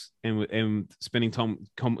Reynolds and spending time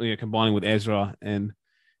combining with Ezra and,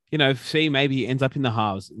 see maybe he ends up in the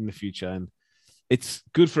halves in the future. And it's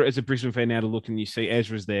good for as a Brisbane fan now to look and you see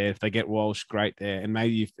Ezra's there. If they get Walsh, great there. And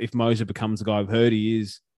maybe if Moser becomes the guy I've heard he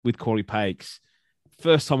is with Corey Pakes,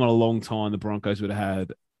 first time in a long time the Broncos would have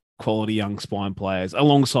had quality young spine players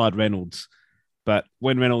alongside Reynolds. But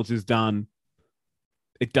when Reynolds is done,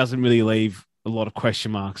 it doesn't really leave a lot of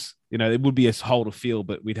question marks. It would be a hole to fill,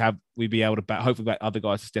 but we'd be able to hopefully back other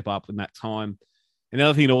guys to step up in that time. And the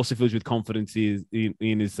other thing it also fills with confidence is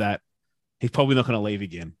that he's probably not going to leave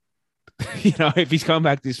again. If he's coming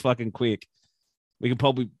back this fucking quick, we can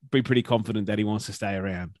probably be pretty confident that he wants to stay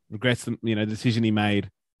around. Regrets the decision he made.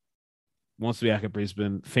 Wants to be back at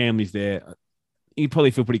Brisbane. Family's there. You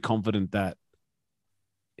probably feel pretty confident that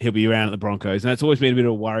he'll be around at the Broncos. And it's always been a bit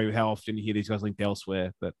of a worry with how often you hear these guys linked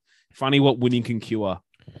elsewhere. But funny what winning can cure.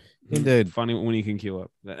 Indeed. Funny what winning can cure.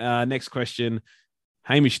 Next question.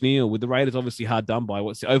 Hamish Neal, with the Raiders obviously hard done by,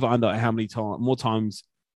 what's the over-under how many more times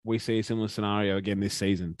we see a similar scenario again this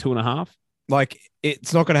season? 2.5? Like,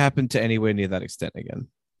 it's not going to happen to anywhere near that extent again.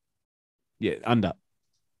 Yeah, under.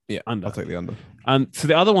 Yeah, under. I'll take the under. So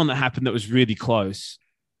the other one that happened that was really close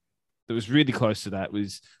to that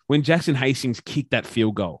was when Jackson Hastings kicked that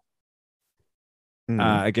field goal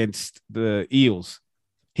against the Eels.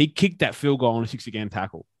 He kicked that field goal on a 6-again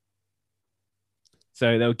tackle.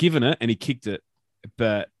 So they were given it and he kicked it.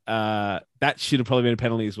 But that should have probably been a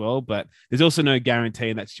penalty as well. But there's also no guarantee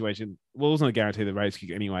in that situation. Well, it wasn't a guarantee the Raiders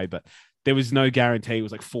kick anyway, but there was no guarantee. It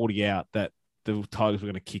was like 40 out that the Tigers were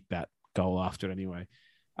going to kick that goal after it anyway.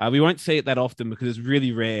 We won't see it that often because it's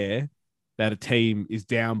really rare that a team is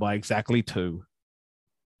down by exactly 2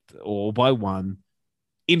 or by 1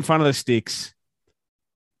 in front of the sticks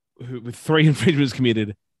with 3 infringements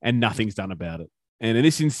committed and nothing's done about it. And in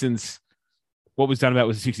this instance, what was done about it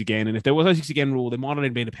was a 6 again. And if there was no 6 again rule, there might not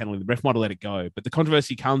have been a penalty. The ref might have let it go. But the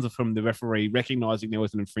controversy comes from the referee recognizing there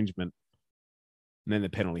was an infringement. And then the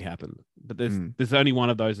penalty happened. But there's only one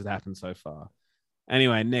of those that happened so far.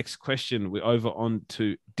 Anyway, next question. We're over on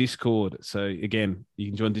to Discord. So again, you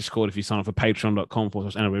can join Discord if you sign up for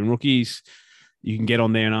patreon.com/NRL Rookies. You can get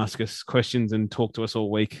on there and ask us questions and talk to us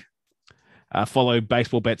all week. Follow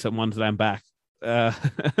baseball bets at 1 today and back. So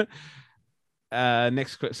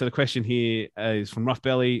the question here is from Rough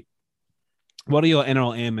Belly. What are your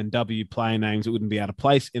NRL M and W player names that wouldn't be out of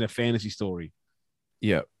place in a fantasy story?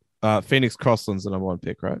 Yeah. Phoenix Crossland's the number 1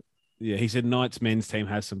 pick, right? Yeah, he said Knights men's team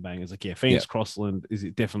has some bangers. Like, yeah, Phoenix Crossland is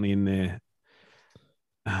definitely in there.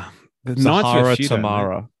 The Zahara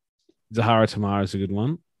Tamara. Zahara Tamara is a good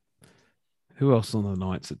one. Who else on the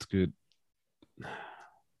Knights that's good?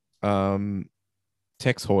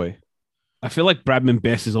 Tex Hoy. I feel like Bradman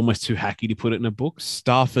Best is almost too hacky to put it in a book.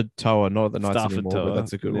 Stafford Toa, not at the Knights Stafford anymore, Toa. but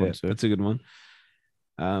that's a good one too. That's a good one.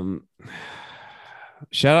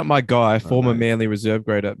 Shout out my guy, former Manly reserve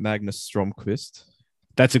grader Magnus Stromquist.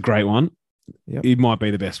 That's a great one. Yep. He might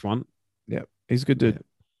be the best one. Yep. He's a good dude.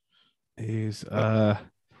 Yeah. He's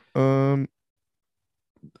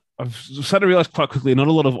I've started to realize quite quickly not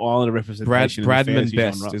a lot of Islander representation. Bradman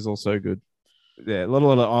Best genre is also good. Yeah, a lot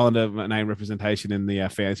of Islander name representation in the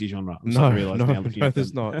fantasy genre. No,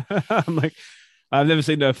 there's not. I'm like, I've never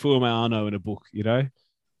seen no Fuamano in a book, you know?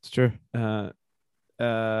 It's true.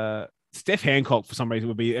 Steph Hancock, for some reason,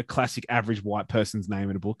 would be a classic average white person's name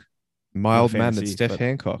in a book. Mild-mannered Steph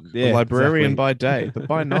Hancock. Yeah, a librarian by day, but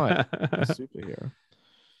by night, a superhero.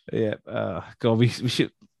 Yeah. God, we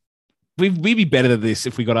should... We'd be better than this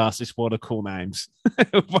if we got asked this what are cool names.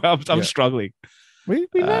 I'm struggling. We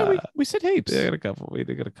said heaps. Yeah, got a couple. We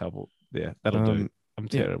got a couple. Yeah, that'll do. I'm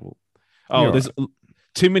terrible. Yeah. Oh, there's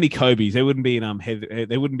too many Kobe's. They wouldn't be in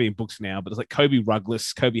they wouldn't be in books now. But it's like Kobe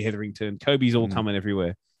Rugless, Kobe Hetherington, Kobe's all coming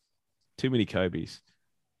everywhere. Too many Kobe's.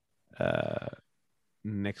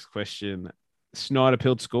 Next question: Snyder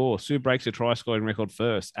Pilt score. Sue breaks a try scoring record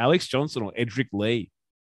first. Alex Johnson or Edric Lee?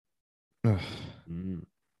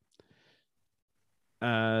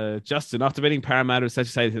 Justin, after beating Parramatta, it's safe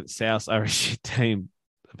to say that South are a shit team.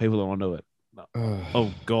 People don't want to do it.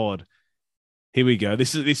 Oh God, here we go.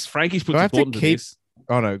 This Frankie's put important to this.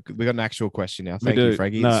 Oh no, we got an actual question now. Thank you,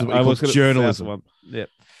 Frankie. No, I was journalism. One. Yep.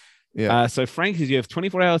 Yeah. So Frank says you have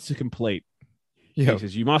 24 hours to complete. Yeah. He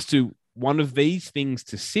says you must do one of these things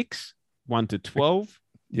to 6, 1 to 12,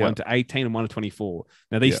 1 to 18, and 1 to 24.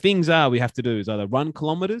 Now these things we have to do is either run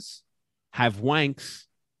kilometers, have wanks.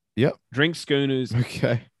 Yep. Drink schooners.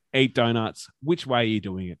 Okay. Eat donuts. Which way are you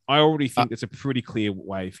doing it? I already think it's a pretty clear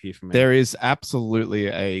way here for me. There is absolutely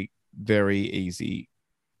a very easy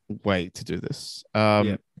way to do this.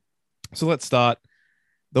 So let's start.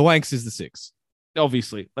 The wanks is the 6.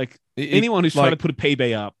 Obviously. Like anyone who's trying to put a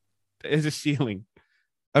PB up, there's a ceiling.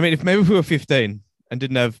 I mean, if maybe we were 15 and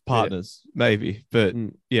didn't have partners, maybe. But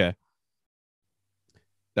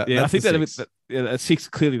I think that's 6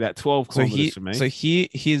 clearly that 12 kilometers for me. So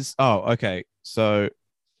here's okay. So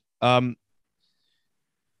I'm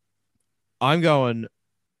going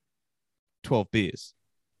 12 beers.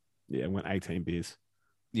 Yeah, I went 18 beers.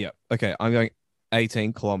 Yeah. Okay. I'm going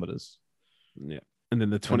 18 kilometers. Yeah. And then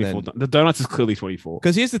the 24. The donuts is clearly 24.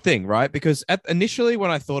 Because here's the thing, right? Because initially when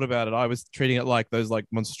I thought about it, I was treating it like those like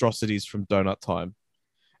monstrosities from Donut Time.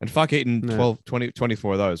 And fuck eating 12, 20,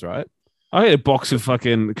 24 of those, right? I had a box of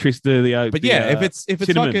fucking if it's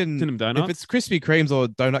cinnamon donuts, if it's Krispy Kremes or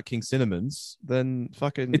Donut King cinnamons, then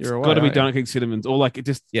fucking it's you're away. Got to be Donut King cinnamons or like it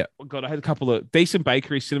just God, I had a couple of decent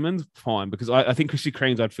bakery cinnamons, fine, because I think Krispy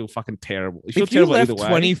Kremes I'd feel fucking terrible. If you left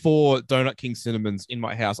 24 Donut King cinnamons in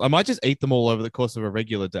my house, I might just eat them all over the course of a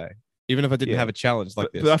regular day, even if I didn't have a challenge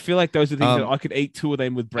like this. But I feel like those are things that I could eat 2 of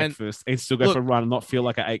them with breakfast and still go for a run and not feel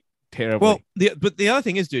like I ate terribly. Well, but the other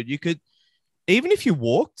thing is, dude, you could even if you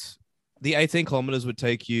walked. The 18 kilometers would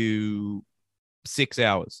take you 6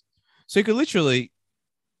 hours. So you could literally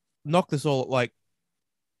knock this all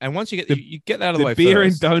and once you get out of the way. Beer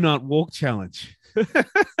first. and donut walk challenge.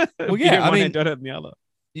 Well, yeah, I mean, donut in the other.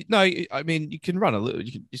 No, I mean, you can run a little,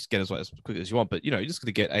 you can just get as quickly as you want, but you're just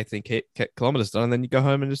going to get 18 kilometers done. And then you go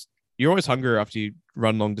home and you're always hungrier after you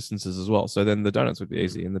run long distances as well. So then the donuts would be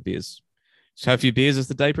easy and the beers. Just have a few beers as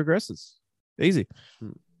the day progresses. Easy.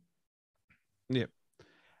 Yep.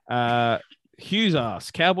 Hughes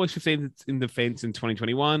asks, Cowboys 15 in defense in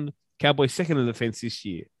 2021. Cowboys second in defense this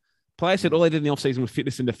year. Players said all they did in the offseason was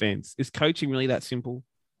fitness and defense. Is coaching really that simple?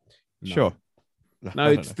 No. Sure. No, I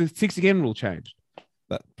don't it's know. the 6 again rule changed.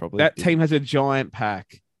 That Team has a giant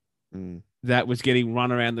pack Mm. that was getting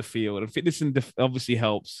run around the field, and fitness and obviously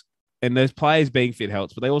helps. And those players being fit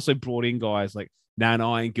helps, but they also brought in guys like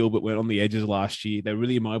Nanai and Gilbert weren't on the edges last year. They're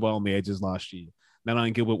really mobile on the edges last year. Nanai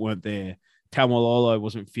and Gilbert weren't there. Tamalolo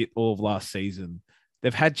wasn't fit all of last season.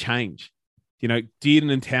 They've had change. You know,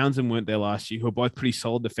 Dearden and Townsend weren't there last year, who are both pretty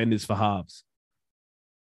solid defenders for halves.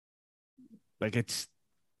 Like, it's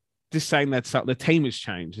just saying that the team has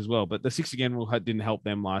changed as well. But the 6 again rule didn't help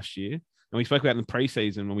them last year. And we spoke about it in the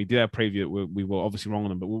preseason when we did our preview. We were obviously wrong on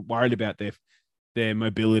them, but we're worried about their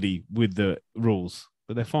mobility with the rules.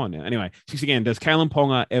 But they're fine now. Anyway, 6 again, does Kalen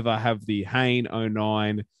Ponga ever have the Hayne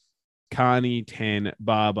 09, Carney 10,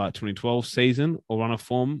 Barber 2012 season or run a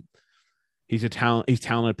form? His talent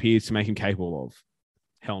appears to make him capable of.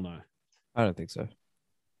 Hell no. I don't think so.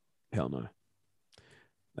 Hell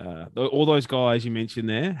no. All those guys you mentioned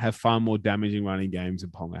there have far more damaging running games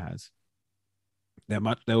than Ponga has.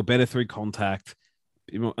 They were better through contact.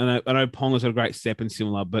 I know Ponga's got a great step and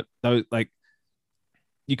similar, but those, like,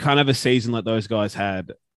 you can't have a season like those guys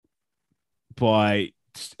had by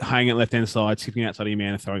hanging at left hand side, skipping outside of your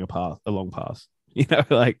man and throwing a long pass. You know,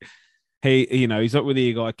 like he's not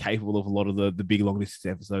really a guy capable of a lot of the big long distance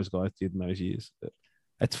efforts those guys did in those years. But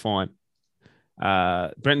that's fine.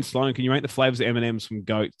 Brenton Sloan, can you rate the flavors of M&Ms from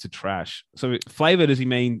goat to trash? So flavor, does he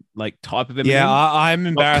mean like type of M&M? Yeah, I'm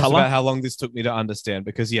embarrassed colour? about how long this took me to understand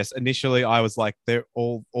because yes, initially I was like, they're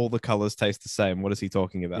all the colors taste the same. What is he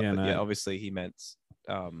talking about? Yeah, But no. yeah, obviously he meant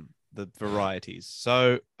the varieties.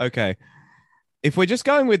 So okay, if we're just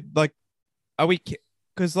going with like, are we?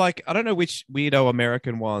 Because like I don't know which weirdo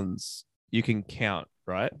American ones you can count,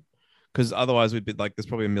 right? Because otherwise we'd be like, there's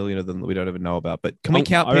probably a million of them that we don't even know about. But can we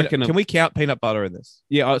count? Can we count peanut butter in this?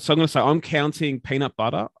 Yeah, so I'm going to say I'm counting peanut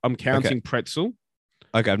butter. I'm counting pretzel.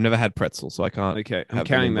 Okay, I've never had pretzel, so I can't. Okay, I'm have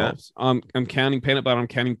them counting that. involved. I'm counting peanut butter. I'm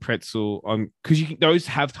counting pretzel. Because those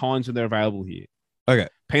have times when they're available here. Okay,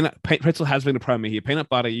 pretzel has been a promo here. Peanut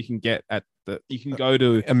butter you can get at you can go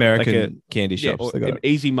to American candy yeah, shops. or they got an it.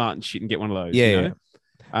 Easy Mart and shit and get one of those. Yeah, you know?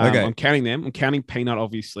 yeah. Okay. I'm counting them. I'm counting peanut,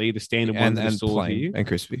 obviously, the standard ones in the and store plain here. and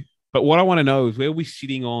crispy. But what I want to know is where are we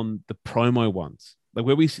sitting on the promo ones? Like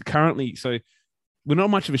where we currently, so we're not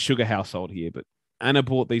much of a sugar household here, but Anna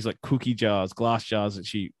bought these like cookie jars, glass jars that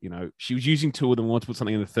she was using 2 of them, wanted to put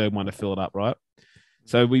something in the third one to fill it up, right?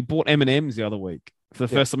 So we bought M&Ms the other week for the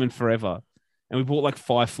first time in forever. And we bought like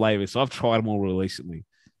 5 flavors. So I've tried them all recently.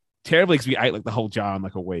 Terribly because we ate like the whole jar in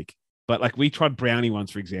like a week. But like we tried brownie ones,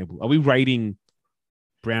 for example. Are we rating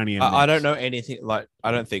brownie M&Ms? I don't know anything. Like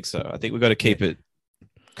I don't think so. I think we've got to keep it.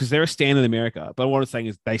 Because they're a standard in America. But what I'm saying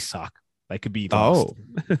is they suck. They could be lost.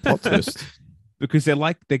 Oh, plot twist. Because they're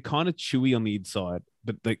kind of chewy on the inside,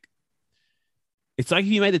 but like it's like if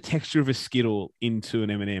you made the texture of a Skittle into an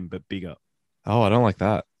M&M, but bigger. Oh, I don't like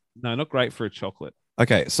that. No, not great for a chocolate.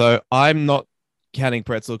 Okay, so I'm not counting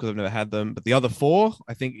pretzel because I've never had them, but the other 4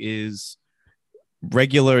 I think is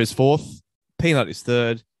regular is 4th, peanut is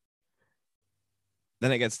 3rd.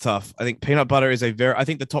 Then it gets tough. I think peanut butter is I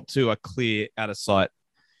think the top 2 are clear out of sight.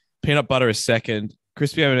 Peanut butter is 2nd.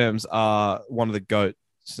 Crispy M&Ms are one of the GOAT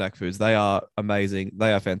snack foods. They are amazing.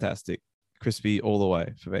 They are fantastic. Crispy all the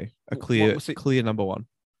way for me. A clear number 1.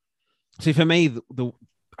 See, for me, the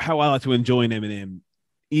how I like to enjoy an M&M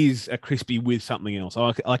is a crispy with something else.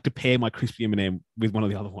 I like to pair my crispy M&M with one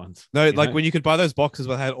of the other ones. No, like when you could buy those boxes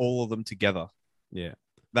where they had all of them together. Yeah.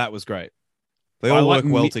 That was great. They all work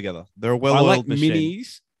well together. They're a well-oiled I like machine.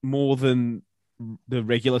 minis more than the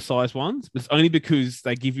regular size ones, but it's only because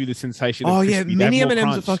they give you the sensation of yeah, crispy. They have mini more M&Ms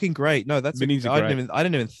are crunch. fucking great. No, that's Minis are I great.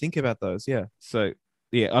 didn't even think about those. Yeah. So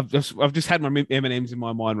yeah, I've just had my M&Ms in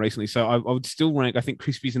my mind recently. So I would still rank. I think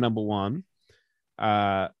crispies are number 1,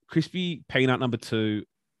 crispy peanut number 2,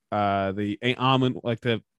 the almond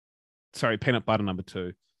peanut butter number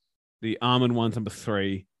 2, the almond one's number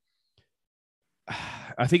 3.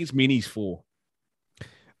 I think it's minis 4.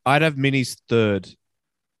 I'd have minis 3rd.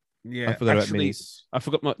 Yeah, I forgot about minis. I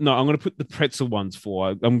forgot I'm going to put the pretzel ones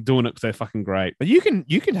 4. I'm doing it because they're fucking great. But you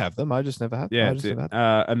can have them. I just never had them. Yeah, I just never had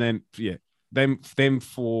them. and then them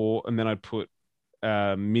 4, and then I'd put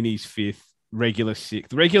minis 5th, regular 6th.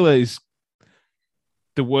 The regular is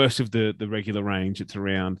the worst of the regular range. It's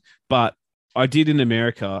around, but I did in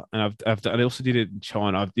America, and I also did it in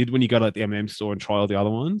China. I did when you go to like the M&M store and try all the other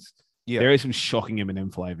ones. Yeah. There is some shocking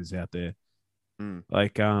M&M flavors out there.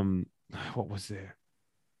 Like what was there?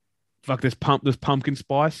 Fuck, there's pumpkin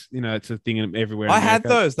spice. You know, it's a thing everywhere. In I had America.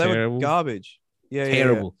 those. They Terrible. were garbage. Yeah,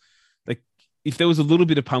 Terrible. Like if there was a little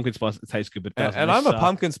bit of pumpkin spice, it tastes good, but it doesn't. And They I'm a suck.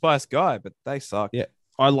 pumpkin spice guy, but they suck. Yeah.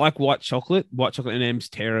 I like white chocolate. White chocolate M&M's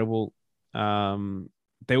terrible.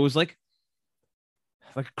 There was like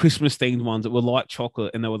Christmas themed ones that were light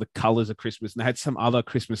chocolate and they were the colors of Christmas, and they had some other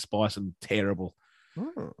Christmas spice and terrible.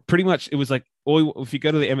 Oh. Pretty much, it was like, or if you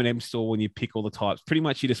go to the M&M store and you pick all the types, pretty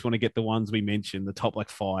much you just want to get the ones we mentioned, the top like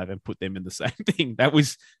 5, and put them in the same thing. That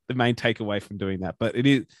was the main takeaway from doing that. But it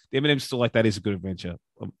is the M&M store like that is a good adventure.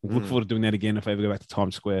 I look forward to doing that again if I ever go back to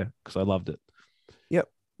Times Square because I loved it. Yep.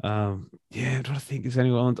 Yeah, I'm trying to think. Is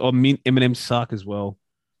anyone? Oh, mint M&M's suck as well.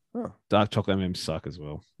 Oh. Dark chocolate M&M's suck as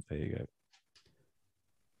well. There you go.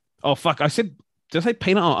 Oh fuck! Did I say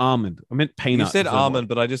peanut or almond? I meant peanut. You said almond,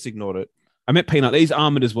 but I just ignored it. I meant peanut. These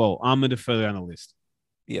almond as well. Almond are further down the list.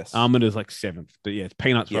 Yes. Almond is like 7th, but yeah,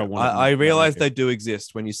 peanuts. Yeah, Where I want. I realized they do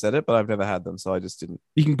exist when you said it, but I've never had them, so I just didn't.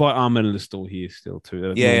 You can buy almond in the store here still too.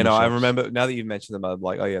 They're Yeah, normal I shops. remember now that you've mentioned them. I'm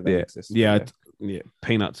like, oh yeah, they exist. Yeah,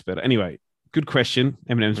 peanuts better. Anyway, good question.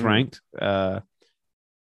 M&M's ranked. Geez,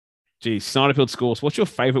 Snyderfield scores. What's your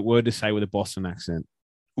favorite word to say with a Boston accent?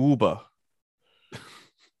 Uber.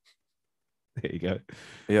 There you go.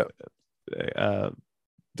 Yep.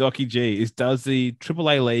 Docky G does the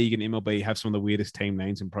AAA League and MLB have some of the weirdest team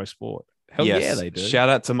names in pro sport? Hell Yes. yeah, they do. Shout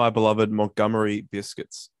out to my beloved Montgomery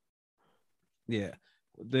Biscuits. Yeah,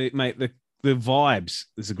 the Vibes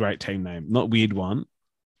is a great team name. Not weird one,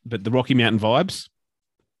 but the Rocky Mountain Vibes.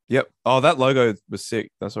 Yep. Oh, that logo was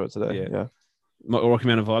sick. I saw it today. Yeah. Rocky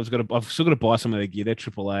Mountain Vibes. I've still got to buy some of their gear. They're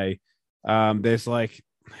AAA. There's like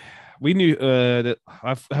we knew that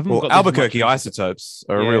I haven't got Albuquerque Isotopes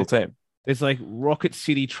are a real team. There's like Rocket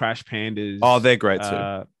City Trash Pandas. Oh, they're great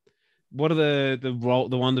too. What are the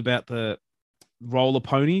one about the roller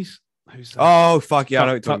ponies? Who's that? Oh fuck yeah, I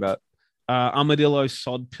know what you're talking about. Armadillo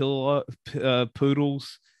Sod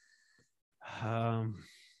Poodles. I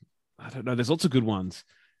don't know. There's lots of good ones.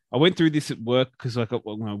 I went through this at work because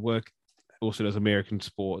my work also does American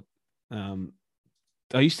sport.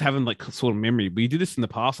 I used to have them like sort of memory. We did this in the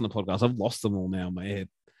past on the podcast. I've lost them all now in my head.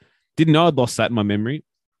 Didn't know I'd lost that in my memory,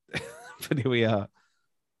 but here we are.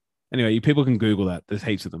 Anyway, you people can Google that. There's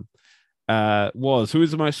heaps of them. Who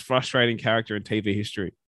is the most frustrating character in TV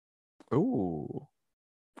history? Ooh.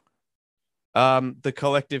 The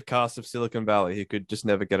collective cast of Silicon Valley who could just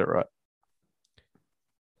never get it right.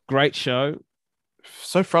 Great show.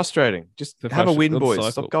 So frustrating. Just have a win, boys.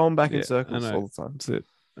 Cycle. Stop going back in circles all the time. That's it.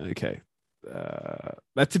 Okay.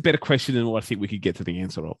 That's a better question than what I think we could get to the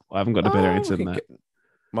answer of. I haven't got a better answer than that.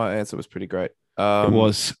 My answer was pretty great. It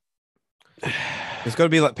was. There's got to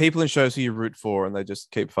be like people in shows who you root for, and they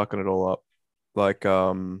just keep fucking it all up. Like,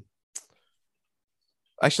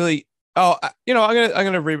 actually, I'm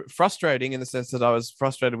gonna frustrating in the sense that I was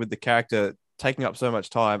frustrated with the character taking up so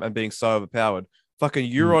much time and being so overpowered.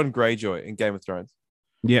 Fucking Euron Greyjoy in Game of Thrones.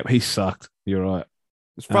 Yep, he sucked. You're right.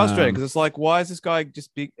 It's frustrating because it's like, why is this guy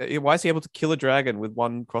just big? Why is he able to kill a dragon with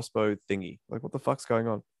one crossbow thingy? Like, what the fuck's going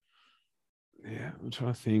on? Yeah, I'm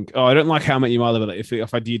trying to think. Oh, I don't like How I Met Your Mother, but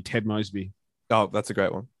if I did Ted Mosby, oh, that's a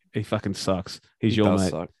great one. he fucking sucks. He's your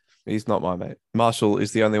mate. Suck. He's not my mate. Marshall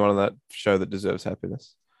is the only one on that show that deserves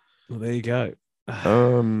happiness. Well, there you go.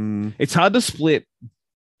 It's It's hard to split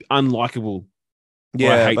unlikable.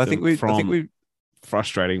 yeah. hate I think them we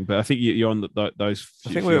frustrating, but I think you're on those. I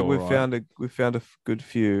think we found a good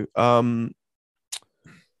few. I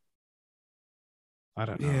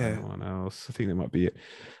don't know Yeah. anyone else. I think that might be it.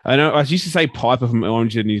 I know I used to say Piper from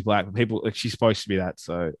Orange and News Black, but people like she's supposed to be that.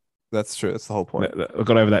 So That's true. That's the whole point. I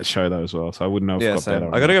got over that show though as well. So I wouldn't know. If Yeah, got same.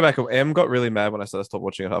 better. I got to go back. Em got really mad when I started stopped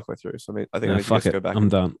watching it halfway through. So I think I need to fuck just it. go back. I'm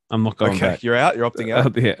done. I'm not going Okay, back. you're out. You're opting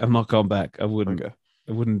out. Yeah, I'm not going back. I wouldn't. Okay.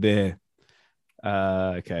 I wouldn't dare.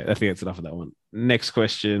 Okay, I think that's enough of that one. Next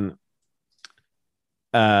question.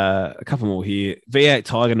 A couple more here. V8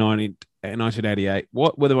 Tiger 1988.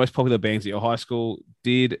 What were the most popular bands at your high school?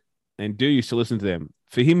 Did and do you still listen to them?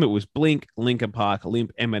 For him, it was Blink, Linkin Park,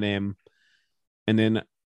 Limp, Eminem, and then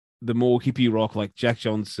the more hippie rock like Jack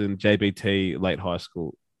Johnson, JBT, late high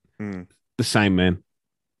school. Mm. The same, man.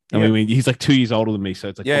 I Yeah. mean, he's like 2 years older than me, so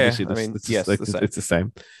it's like obviously it's the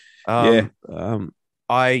same. I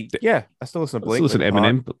still listen to Blink. Still listen to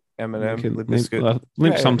Linkin Park, Eminem, but Eminem, Limp, Limp Bizkit.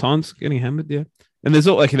 Limp Yeah. sometimes getting hammered, yeah. And there's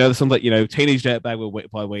all like there's some like Teenage Dirtbag were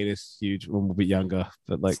Wet by Wheatus, huge when we're a bit younger,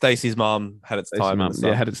 but like Stacey's mom had its time.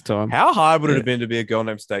 had its time. How hard would it Yeah. have been to be a girl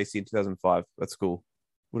named Stacey in 2005 at school?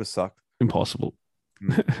 Would have sucked. Impossible.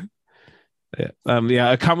 I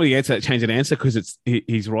can't really change an answer because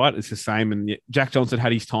he's right. It's the same, and Jack Johnson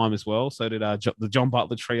had his time as well. So did the John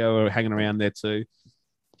Butler trio are hanging around there too.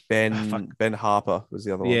 Ben Harper was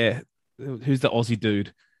the other one. Yeah, who's the Aussie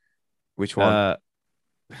dude? Which one?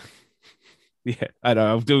 Yeah, I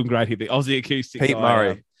know. I'm doing great here. The Aussie acoustic Pete guy,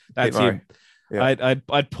 Murray. that's Pete Murray. him. Yeah.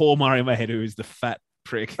 I'd Paul Murray in my head, who is the fat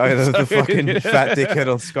prick. Oh, the So- fucking fat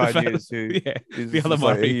dickhead on Sky The fat- News who yeah, is the other just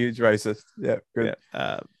like a Murray. huge racist. Yeah, good.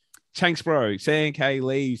 Yeah. Chanks Bro, Sam K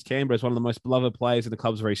leaves Canberra as one of the most beloved players in the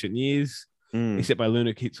club's recent years, Mm. except by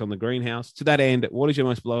lunar hits on the greenhouse. To that end, what is your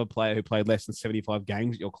most beloved player who played less than 75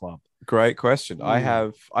 games at your club? Great question.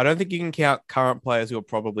 Mm. I don't think you can count current players who are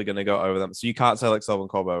probably going to go over them. So you can't say like Selvin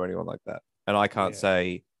Cobo or anyone like that. And I can't Yeah.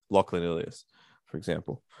 say Lachlan Ilias, for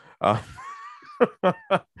example. I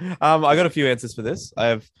got a few answers for this. I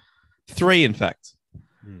have 3, in fact.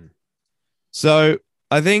 Hmm. So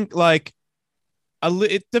I think like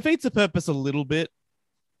it defeats the purpose a little bit,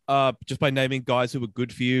 just by naming guys who were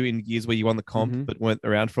good for you in years where you won the comp Mhm. but weren't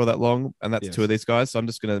around for that long, and that's Yes. 2 of these guys. So I'm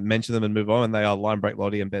just going to mention them and move on. And they are Linebreak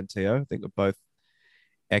Lottie and Ben Teo. I think they're both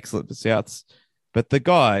excellent for Souths. But the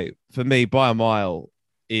guy for me by a mile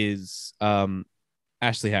is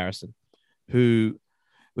Ashley Harrison, who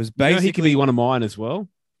was You know, basically he could be one of mine as well.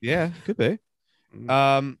 yeah, could be.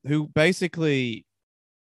 Mm. Who basically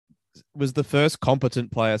was the first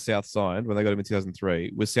competent player South signed when they got him in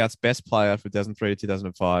 2003, was South's best player from 2003 to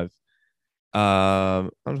 2005.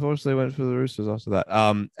 Unfortunately went for the Roosters after that.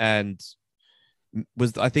 And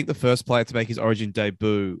was, I think, the first player to make his Origin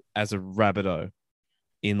debut as a Rabbitoh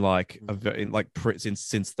in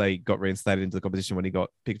since they got reinstated into the competition when he got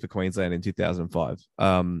picked for Queensland in 2005.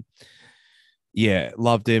 Yeah,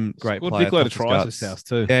 loved him. Great Scored player. a big load of touched his tries for guts. South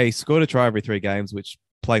too. Yeah, he scored a try every 3 games, which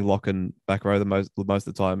playing lock and back row the most of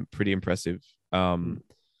the time, pretty impressive.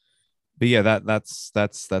 But yeah, that's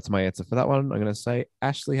my answer for that one. I'm gonna say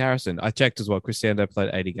Ashley Harrison. I checked as well. Cristiano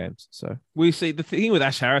played 80 games. So We see the thing with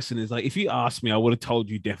Ash Harrison is like, if you asked me, I would have told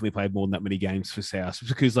you definitely played more than that many games for South,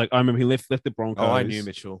 because like I remember he left the Broncos. I knew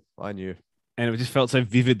Mitchell. I knew. And it just felt so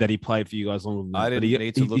vivid that he played for you guys longer than that. I But didn't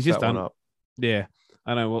need to look he's just that one done. up. Yeah,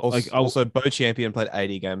 I know. Well, Also, Bo Champion played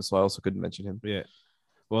 80 games, so I also couldn't mention him. yeah.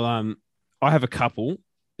 Well, I have a couple.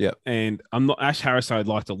 Yeah. And I'm not Ash Harrison. I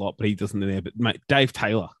liked a lot, but he doesn't there. But mate, Dave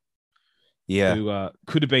Taylor, Yeah. who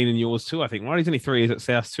could have been in yours too. I think. Right, he's only 3 years at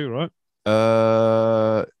South too, right?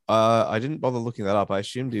 I didn't bother looking that up. I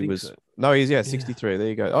assumed he think was. so. No, he's 63. There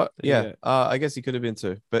you go. Oh, yeah. Yeah. I guess he could have been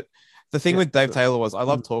too. But the thing Yeah, with Dave so- Taylor was, I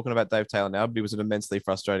love talking about Dave Taylor now, but he was an immensely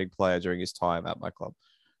frustrating player during his time at my club.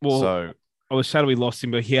 Well, So I was sad we lost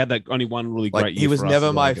him, but he had that only one really great like year. he was for us never as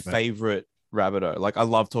well, my I get that. favorite Rabbitoh. Like I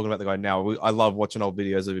love talking about the guy now. I love watching old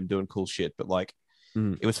videos of him doing cool shit, but like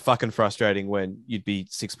it was fucking frustrating when you'd be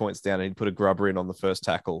 6 points down and he'd put a grubber in on the first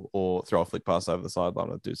tackle or throw a flick pass over the sideline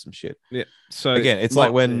or do some shit. Yeah. So Again, it's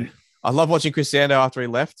like when I love watching Cristiano after he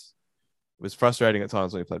left. It was frustrating at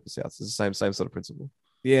times when he played for South. It's the same sort of principle.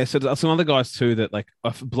 Yeah, so there's some other guys too that like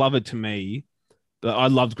are beloved to me. That I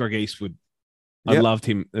loved Greg Eastwood. I Yep. loved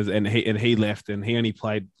him, and he left, and he only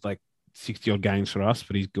played like 60 odd games for us,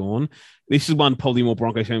 but he's gone. This is one probably more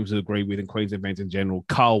Broncos fans would agree with, and Queensland fans in general.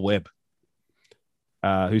 Carl Webb,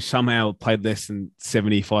 who somehow played less than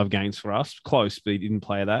 75 games for us, close, but he didn't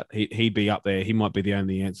play that. He'd be up there. He might be the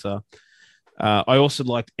only answer. I also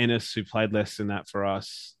liked Ennis, who played less than that for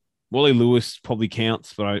us. Wally Lewis probably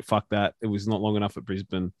counts, but fuck that. It was not long enough at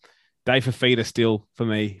Brisbane. Dave Fafita still, for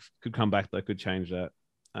me, could come back, though, could change that.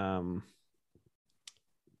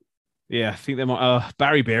 Yeah, I think they might.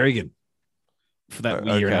 Barry Berrigan for that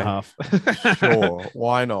year and a half. Sure,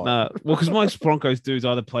 why not? Well, because most Broncos dudes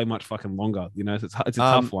either play much fucking longer, you know, so it's a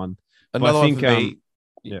tough one. But Another I think, one for me.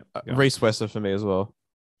 yeah, Reece Wesser for me as well.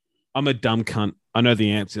 I'm a dumb cunt. I know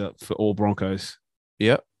the answer for all Broncos.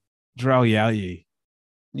 Yep. Jarrell Yao.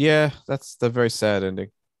 Yeah, that's the very sad ending.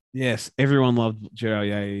 Yes, everyone loved Jarrell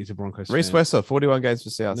Yao. He's a Broncos Reece fan. Wesser, 41 games for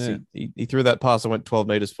South. Yeah. He threw that pass and went 12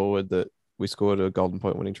 meters forward that we scored a golden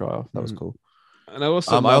point winning try off. That was cool. And I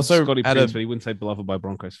also I love also Scotty had Prince, a but he wouldn't say beloved by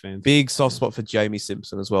Broncos fans. Big soft spot for Jamie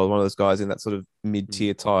Simpson as well. One of those guys in that sort of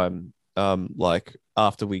mid-tier time, like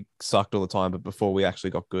after we sucked all the time, but before we actually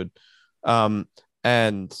got good. And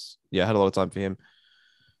yeah, I had a lot of time for him.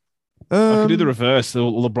 I could do the reverse.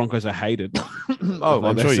 All the Broncos are hated. Oh,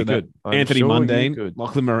 I'm sure you could. Anthony Mundine,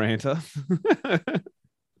 Lachlan Maranta.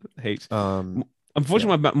 Heaps.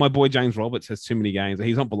 Unfortunately, my boy James Roberts has too many games.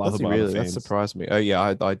 He's not beloved Does he by really? other That fans. surprised me. Oh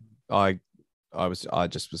yeah, I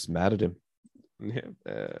just was mad at him. Yeah.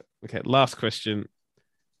 Okay, last question.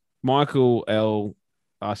 Michael L.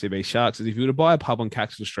 RCB Sharks says, if you were to buy a pub on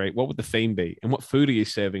Caxton Street, what would the theme be? And what food are you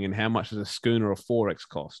serving? And how much does a schooner or 4X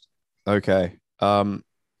cost? Okay. I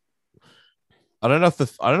don't know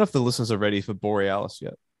if the listeners are ready for Borealis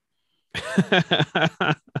yet.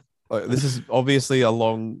 Like, this is obviously a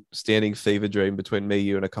long-standing fever dream between me,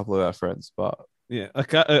 you, and a couple of our friends. But Yeah.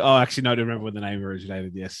 Okay. Oh, actually, no, I don't remember when the name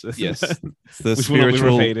originated. Yes. yes, it's the Which will not be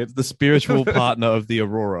spiritual, repeated. the spiritual partner of the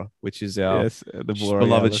Aurora, which is our Yes. The beloved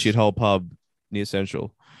Borealis. shithole pub near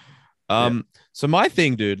Central. So my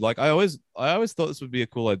thing, dude, like I always thought this would be a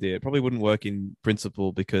cool idea. It probably wouldn't work in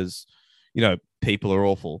principle because, people are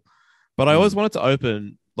awful. But I always wanted to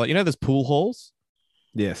open, like, there's pool halls.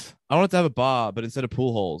 Yes. I wanted to have a bar, but instead of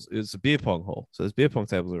pool halls, it's a beer pong hall. So there's beer pong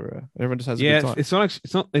tables everywhere. Everyone just has a Yeah. good time. It's not.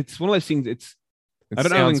 It's not. It's one of those things. I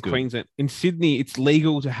don't know in Queensland. In Sydney, it's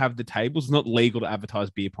legal to have the tables. It's not legal to advertise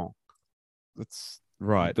beer pong. That's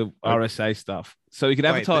right. The RSA stuff. So you could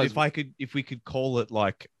advertise. If we could call it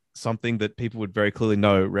like something that people would very clearly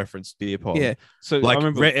know referenced beer pong. Yeah. So like I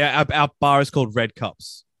remember our bar is called Red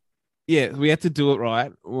Cups. Yeah, we had to do it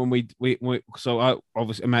right when we so I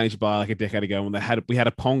obviously managed a bar like a decade ago when we had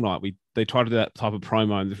a pong night. They tried to do that type of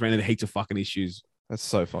promo and they ran into heaps of fucking issues. That's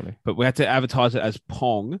so funny. But we had to advertise it as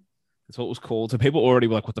pong. That's what it was called. So people already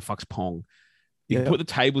were like, "What the fuck's pong?" You could put the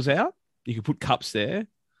tables out. You could put cups there.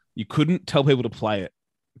 You couldn't tell people to play it.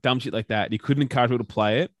 Dumb shit like that. You couldn't encourage people to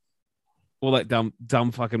play it. All that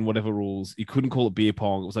dumb fucking whatever rules. You couldn't call it beer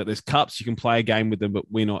pong. It was like there's cups. You can play a game with them,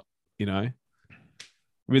 but we're not.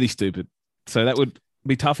 Really stupid. So that would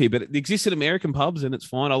be tough here, but it exists in American pubs and it's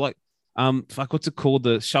fine. I like, what's it called?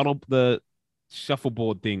 The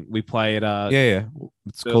shuffleboard thing we play at. Yeah.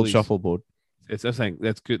 It's called shuffleboard. It's I think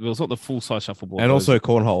that's good. Well, it's not the full size shuffleboard. And also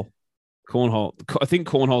cornhole. Cornhole. I think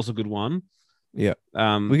cornhole's a good one. Yeah.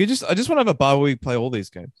 I just want to have a bar where we play all these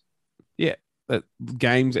games. Yeah.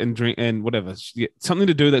 Games and drink and whatever. Yeah, something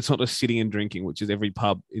to do that's not just sitting and drinking, which is every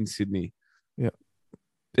pub in Sydney. Yeah.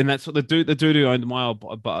 And that's what the dude who owned my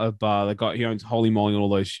old bar, he owns Holy Moly and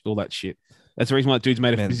all that shit. That's the reason why that dude's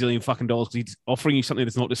made a bazillion fucking dollars, because he's offering you something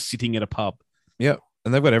that's not just sitting at a pub. Yeah.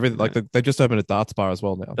 And they've got everything. Like they just opened a darts bar as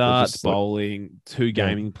well now. Darts, bowling, 2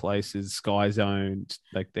 gaming places, Sky Zone.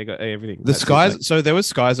 Like they got everything. So there was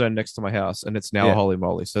Sky Zone next to my house, and it's now Holy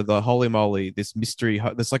Moly. So the Holy Moly, this mystery,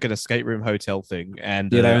 there's like an escape room hotel thing, and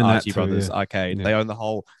they own Archie that too, Brothers Arcade. Yeah. They own the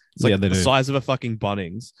whole. It's like the size of a fucking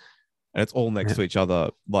Bunnings, and it's all next to each other,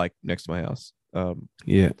 like next to my house.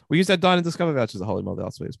 We used to have Dine and Discover vouchers at Holy Moly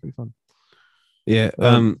last week. It's pretty fun. Yeah.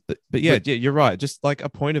 But you're right. Just like a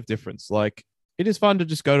point of difference. Like it is fun to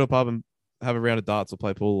just go to a pub and have a round of darts or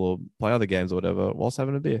play pool or play other games or whatever whilst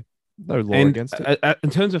having a beer. No law against it. In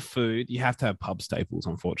terms of food, you have to have pub staples,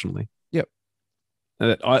 unfortunately. Yep.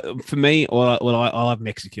 For me, I'll have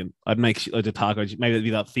Mexican. I'd make loads of tacos. Maybe it'd be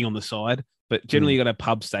that thing on the side. But generally, you got to have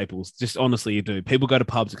pub staples. Just honestly, you do. People go to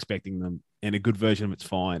pubs expecting them, and a good version of it's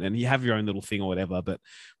fine. And you have your own little thing or whatever. But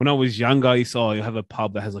when I was younger, I saw you have a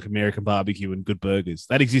pub that has like American barbecue and good burgers.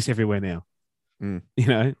 That exists everywhere now.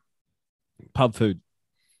 Pub food.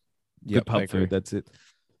 Good pub food. That's it.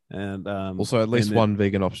 And also at least one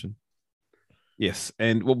vegan option. Yes.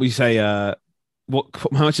 And what we say, how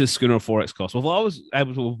much does Schooner or Forex cost? Well, if I was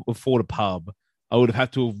able to afford a pub, I would have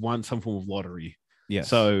had to have won some form of lottery. Yes.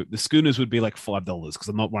 So the Schooners would be like $5 because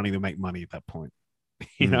I'm not running to make money at that point,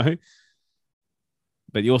 you know?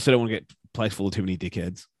 But you also don't want to get a place full of too many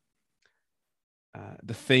dickheads.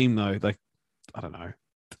 The theme, though, like, I don't know,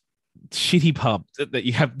 shitty pub that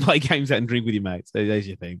you have play games at and drink with your mates. There's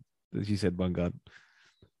your theme. As you said, one God.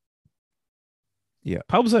 Yeah.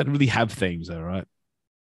 Pubs don't really have themes, though, right?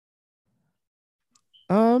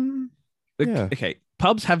 Yeah. Okay.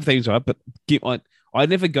 Pubs have themes, right? But I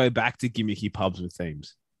never go back to gimmicky pubs with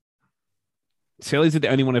themes. Sally's are the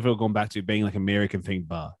only one I've ever gone back to being like American themed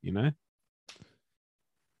bar, you know?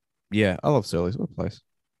 Yeah, I love Surly's. What a place.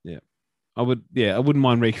 Yeah. I wouldn't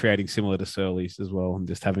mind recreating similar to Surly's as well and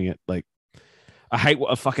just having it like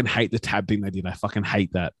I fucking hate the tab thing they did. I fucking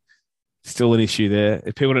hate that. Still an issue there.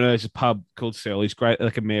 If people don't know, there's a pub called Surly's, great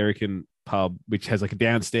like American pub, which has like a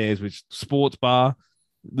downstairs, which sports bar.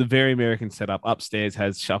 The very American setup. Upstairs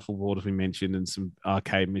has shuffleboard, as we mentioned, and some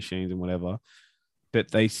arcade machines and whatever.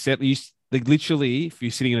 But they literally, if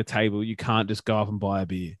you're sitting at a table, you can't just go up and buy a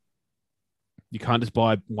beer. You can't just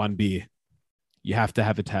buy one beer. You have to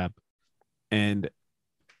have a tab. And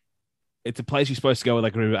it's a place you're supposed to go with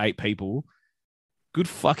like a group of 8 people. Good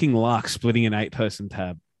fucking luck splitting an 8-person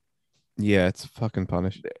tab. Yeah, it's fucking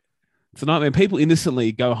punished. It's a nightmare. People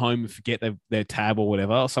innocently go home and forget their tab or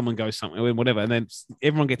whatever, or someone goes somewhere, whatever, and then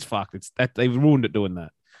everyone gets fucked. It's that they've ruined it doing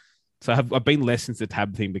that. So I've been less since the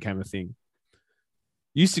tab thing became a thing.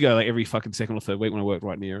 Used to go like every fucking second or third week when I worked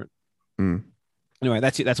right near it. Anyway,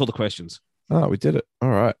 that's it. That's all the questions. Oh, we did it. All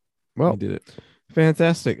right. Well, We did it.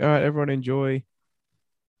 Fantastic. All right, everyone enjoy,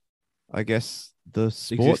 I guess, the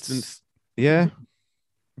sports. Existence. Yeah.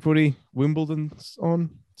 Footy, Wimbledon's on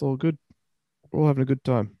It's all good. We're all having a good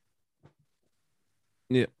time.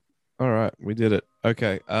 Yeah. All right, we did it.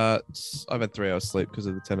 Okay. I've had 3 hours sleep because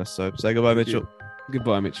of the tennis. So say goodbye, Mitchell.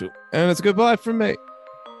 Goodbye, Mitchell. And it's goodbye from me.